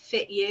to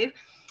fit you.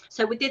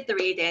 So we did the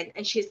reading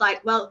and she's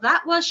like, well,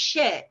 that was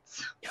shit.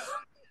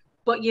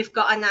 But you've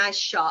got a nice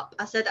shop.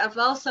 I said, I've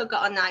also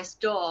got a nice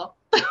door.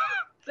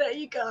 There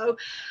you go.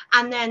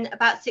 And then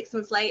about 6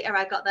 months later,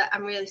 I got that.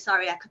 I'm really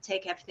sorry. I could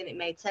take everything. It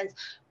made sense.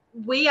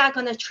 We are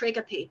going to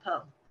trigger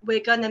people. We're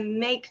going to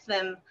make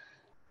them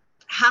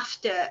have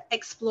to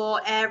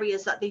explore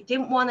areas that they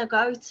didn't want to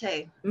go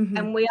to. Mm-hmm.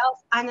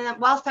 And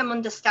whilst I'm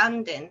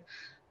understanding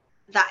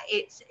that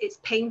it's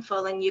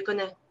painful and you're going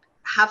to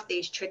have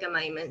these trigger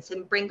moments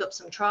and bring up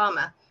some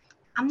trauma,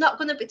 I'm not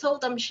going to be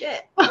told I'm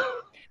shit.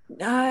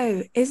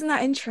 No, isn't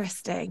that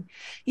interesting?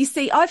 You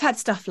see, I've had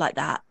stuff like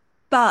that,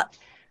 but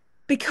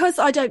because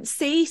I don't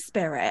see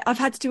spirit, I've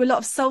had to do a lot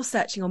of soul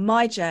searching on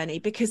my journey,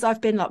 because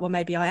I've been like, well,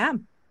 maybe I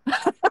am.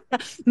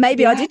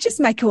 Maybe I did just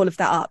make all of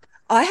that up.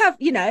 I have,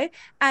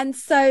 and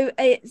so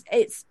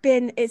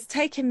it's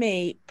taken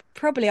me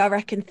probably, I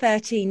reckon,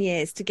 13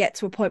 years to get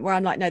to a point where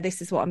I'm like, no,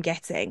 this is what I'm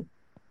getting.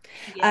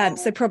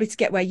 So probably to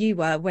get where you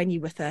were when you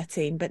were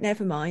 13, but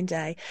never mind,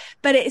 eh?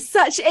 But it's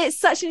such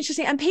an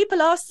interesting, and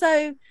people are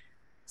so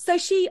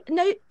she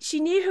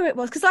knew who it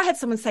was, because I had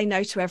someone say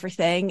no to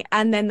everything,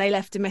 and then they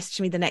left a message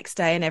to me the next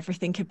day and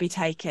everything could be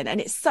taken. And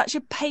it's such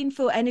a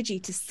painful energy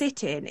to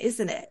sit in,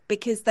 isn't it?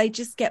 Because they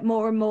just get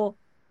more and more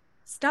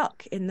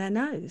stuck in their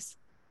nose.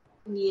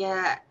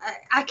 Yeah,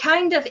 I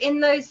kind of, in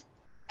those,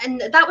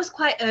 and that was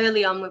quite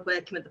early on with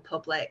working with the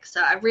public,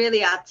 so I really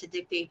had to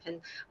dig deep,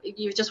 and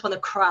you just want to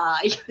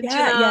cry.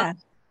 Yeah.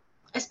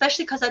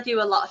 Especially because I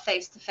do a lot of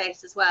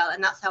face-to-face as well,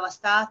 and that's how I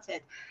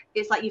started.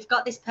 It's like you've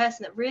got this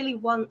person that really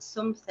wants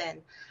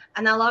something,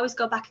 and I'll always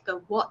go back and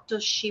go, what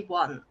does she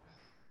want?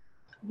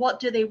 What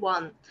do they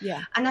want?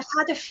 Yeah. And I've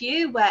had a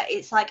few where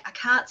it's like, I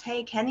can't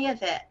take any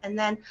of it. And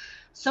then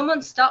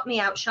someone stopped me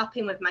out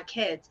shopping with my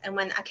kids, and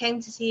when I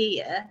came to see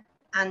you,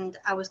 and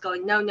I was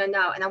going, no,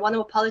 and I want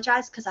to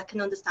apologize because I can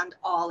understand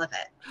all of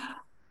it.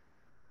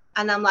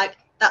 And I'm like,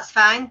 that's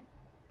fine.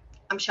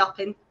 I'm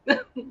shopping.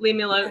 Leave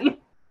me alone.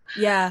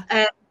 Yeah.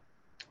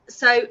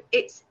 So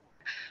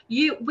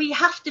we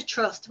have to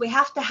trust. We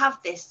have to have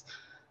this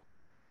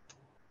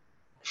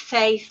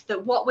faith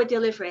that what we're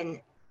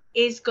delivering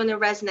is going to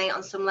resonate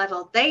on some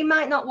level. They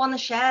might not want to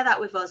share that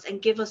with us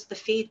and give us the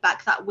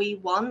feedback that we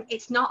want.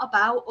 It's not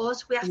about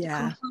us. We have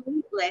to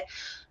completely,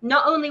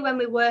 not only when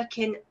we're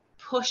working,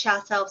 push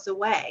ourselves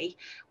away,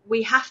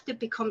 we have to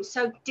become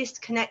so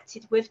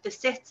disconnected with the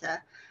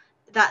sitter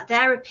that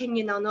their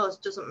opinion on us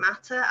doesn't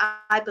matter,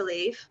 I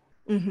believe.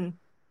 Mm-hmm.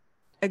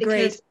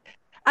 Agreed.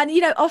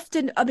 And,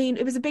 often, I mean,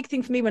 it was a big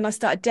thing for me when I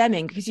started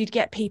DEMing, because you'd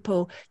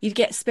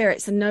get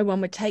spirits and no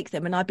one would take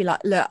them. And I'd be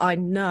like, look, I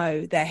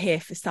know they're here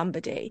for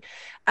somebody.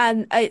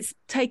 And it's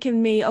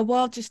taken me a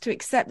while just to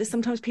accept that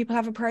sometimes people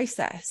have a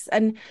process.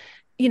 And,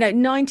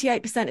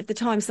 98% of the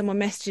time someone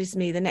messages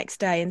me the next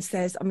day and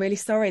says, I'm really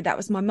sorry, that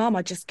was my mum.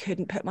 I just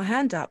couldn't put my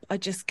hand up. I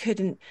just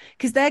couldn't,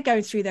 because they're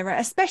going through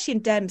especially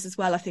in DEMs as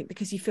well, I think,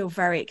 because you feel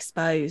very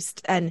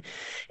exposed. And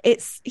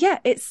it's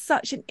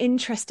such an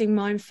interesting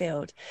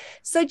minefield.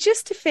 So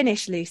just to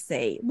finish,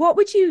 Lucy, what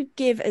would you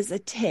give as a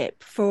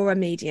tip for a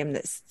medium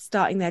that's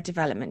starting their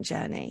development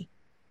journey?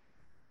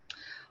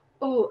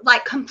 Oh,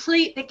 like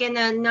complete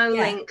beginner, no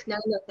link, no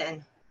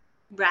nothing.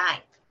 Right.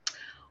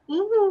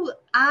 Ooh,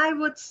 I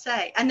would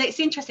say, and it's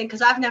interesting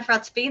because I've never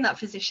had to be in that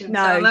position.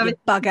 No, so you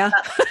bugger.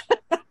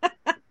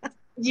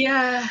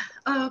 Yeah,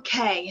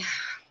 okay.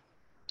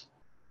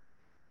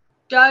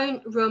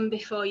 Don't run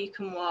before you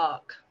can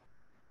walk.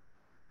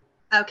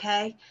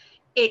 Okay?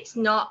 It's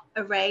not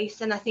a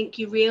race, and I think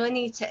you really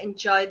need to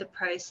enjoy the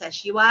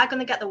process. You are going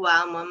to get the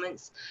wow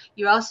moments.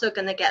 You're also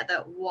going to get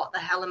the what the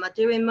hell am I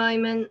doing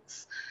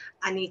moments.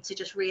 I need to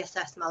just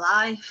reassess my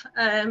life.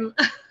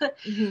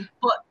 Mm-hmm.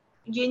 But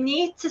you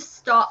need to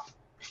stop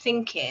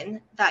thinking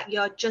that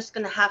you're just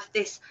going to have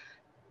this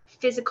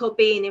physical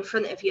being in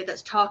front of you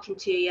that's talking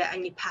to you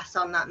and you pass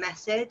on that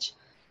message.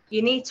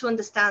 You need to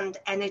understand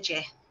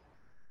energy.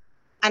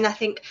 And I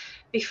think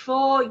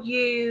before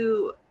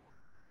you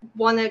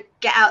want to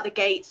get out the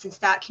gates and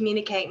start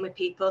communicating with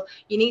people,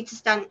 you need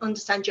to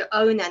understand your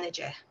own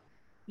energy.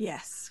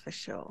 Yes, for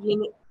sure.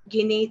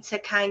 You need to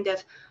kind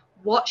of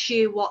what's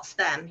you, what's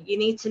them. You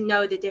need to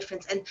know the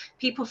difference. And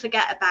people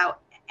forget about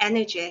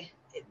energy.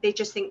 They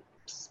just think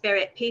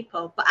spirit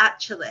people, but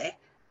actually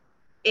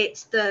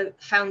it's the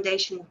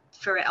foundation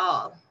for it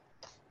all,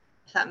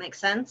 if that makes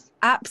sense.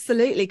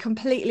 Absolutely,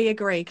 completely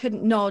agree,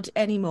 couldn't nod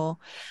anymore.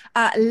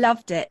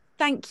 Loved it.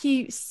 Thank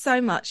you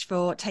so much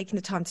for taking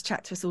the time to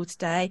chat to us all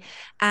today.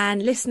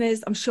 And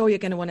listeners, I'm sure you're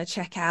going to want to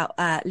check out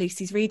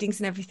Lucy's readings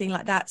and everything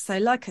like that. So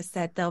like I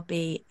said, there'll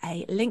be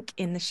a link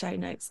in the show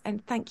notes.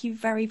 And thank you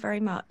very, very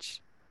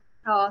much.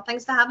 Oh,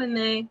 thanks for having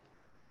me.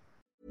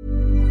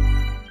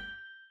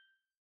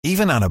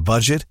 Even on a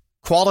budget,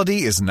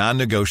 quality is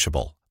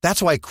non-negotiable.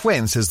 That's why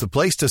Quince is the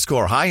place to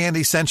score high-end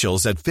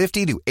essentials at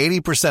 50 to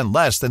 80%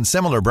 less than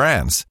similar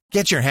brands.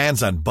 Get your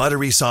hands on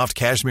buttery soft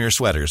cashmere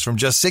sweaters from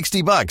just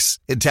 $60,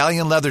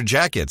 Italian leather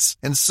jackets,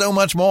 and so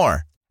much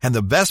more. And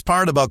the best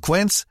part about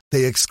Quince,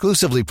 they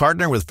exclusively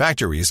partner with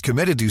factories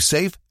committed to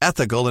safe,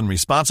 ethical, and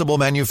responsible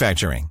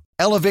manufacturing.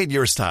 Elevate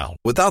your style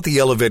without the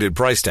elevated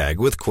price tag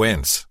with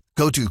Quince.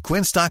 Go to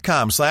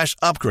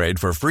quince.com/upgrade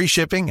for free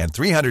shipping and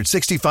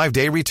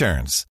 365-day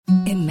returns.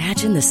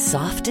 Imagine the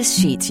softest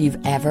sheets you've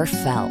ever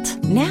felt.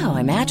 Now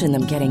imagine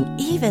them getting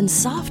even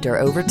softer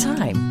over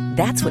time.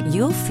 That's what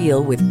you'll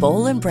feel with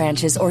Boll &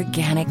 Branch's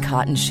organic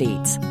cotton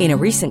sheets. In a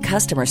recent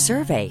customer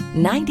survey,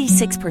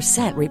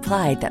 96%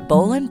 replied that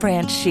Boll &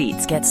 Branch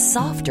sheets get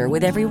softer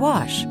with every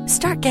wash.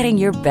 Start getting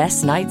your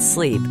best night's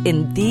sleep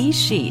in these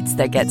sheets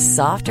that get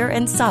softer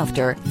and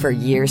softer for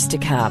years to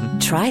come.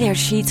 Try their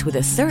sheets with a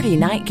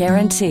 30-night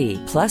guarantee.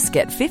 Plus,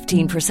 get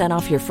 15%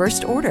 off your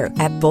first order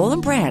at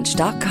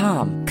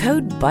bollandbranch.com.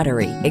 Code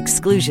BUTTERY.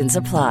 Exclusions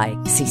apply.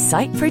 See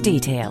site for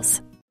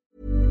details.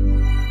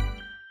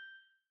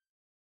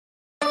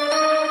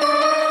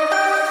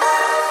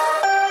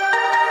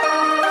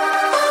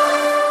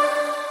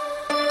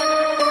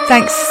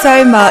 Thanks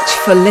so much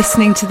for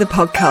listening to the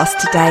podcast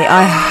today.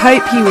 I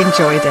hope you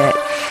enjoyed it.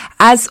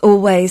 As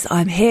always,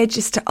 I'm here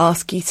just to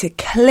ask you to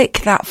click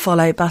that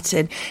follow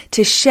button,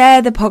 to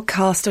share the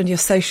podcast on your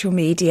social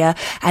media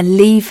and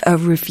leave a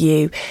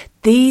review.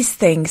 These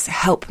things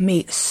help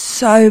me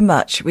so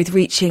much with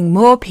reaching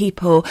more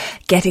people,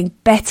 getting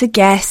better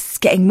guests,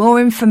 getting more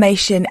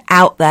information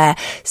out there.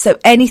 So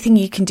anything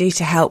you can do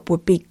to help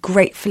would be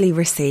gratefully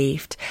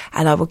received.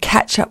 And I will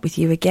catch up with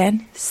you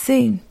again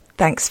soon.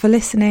 Thanks for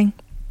listening.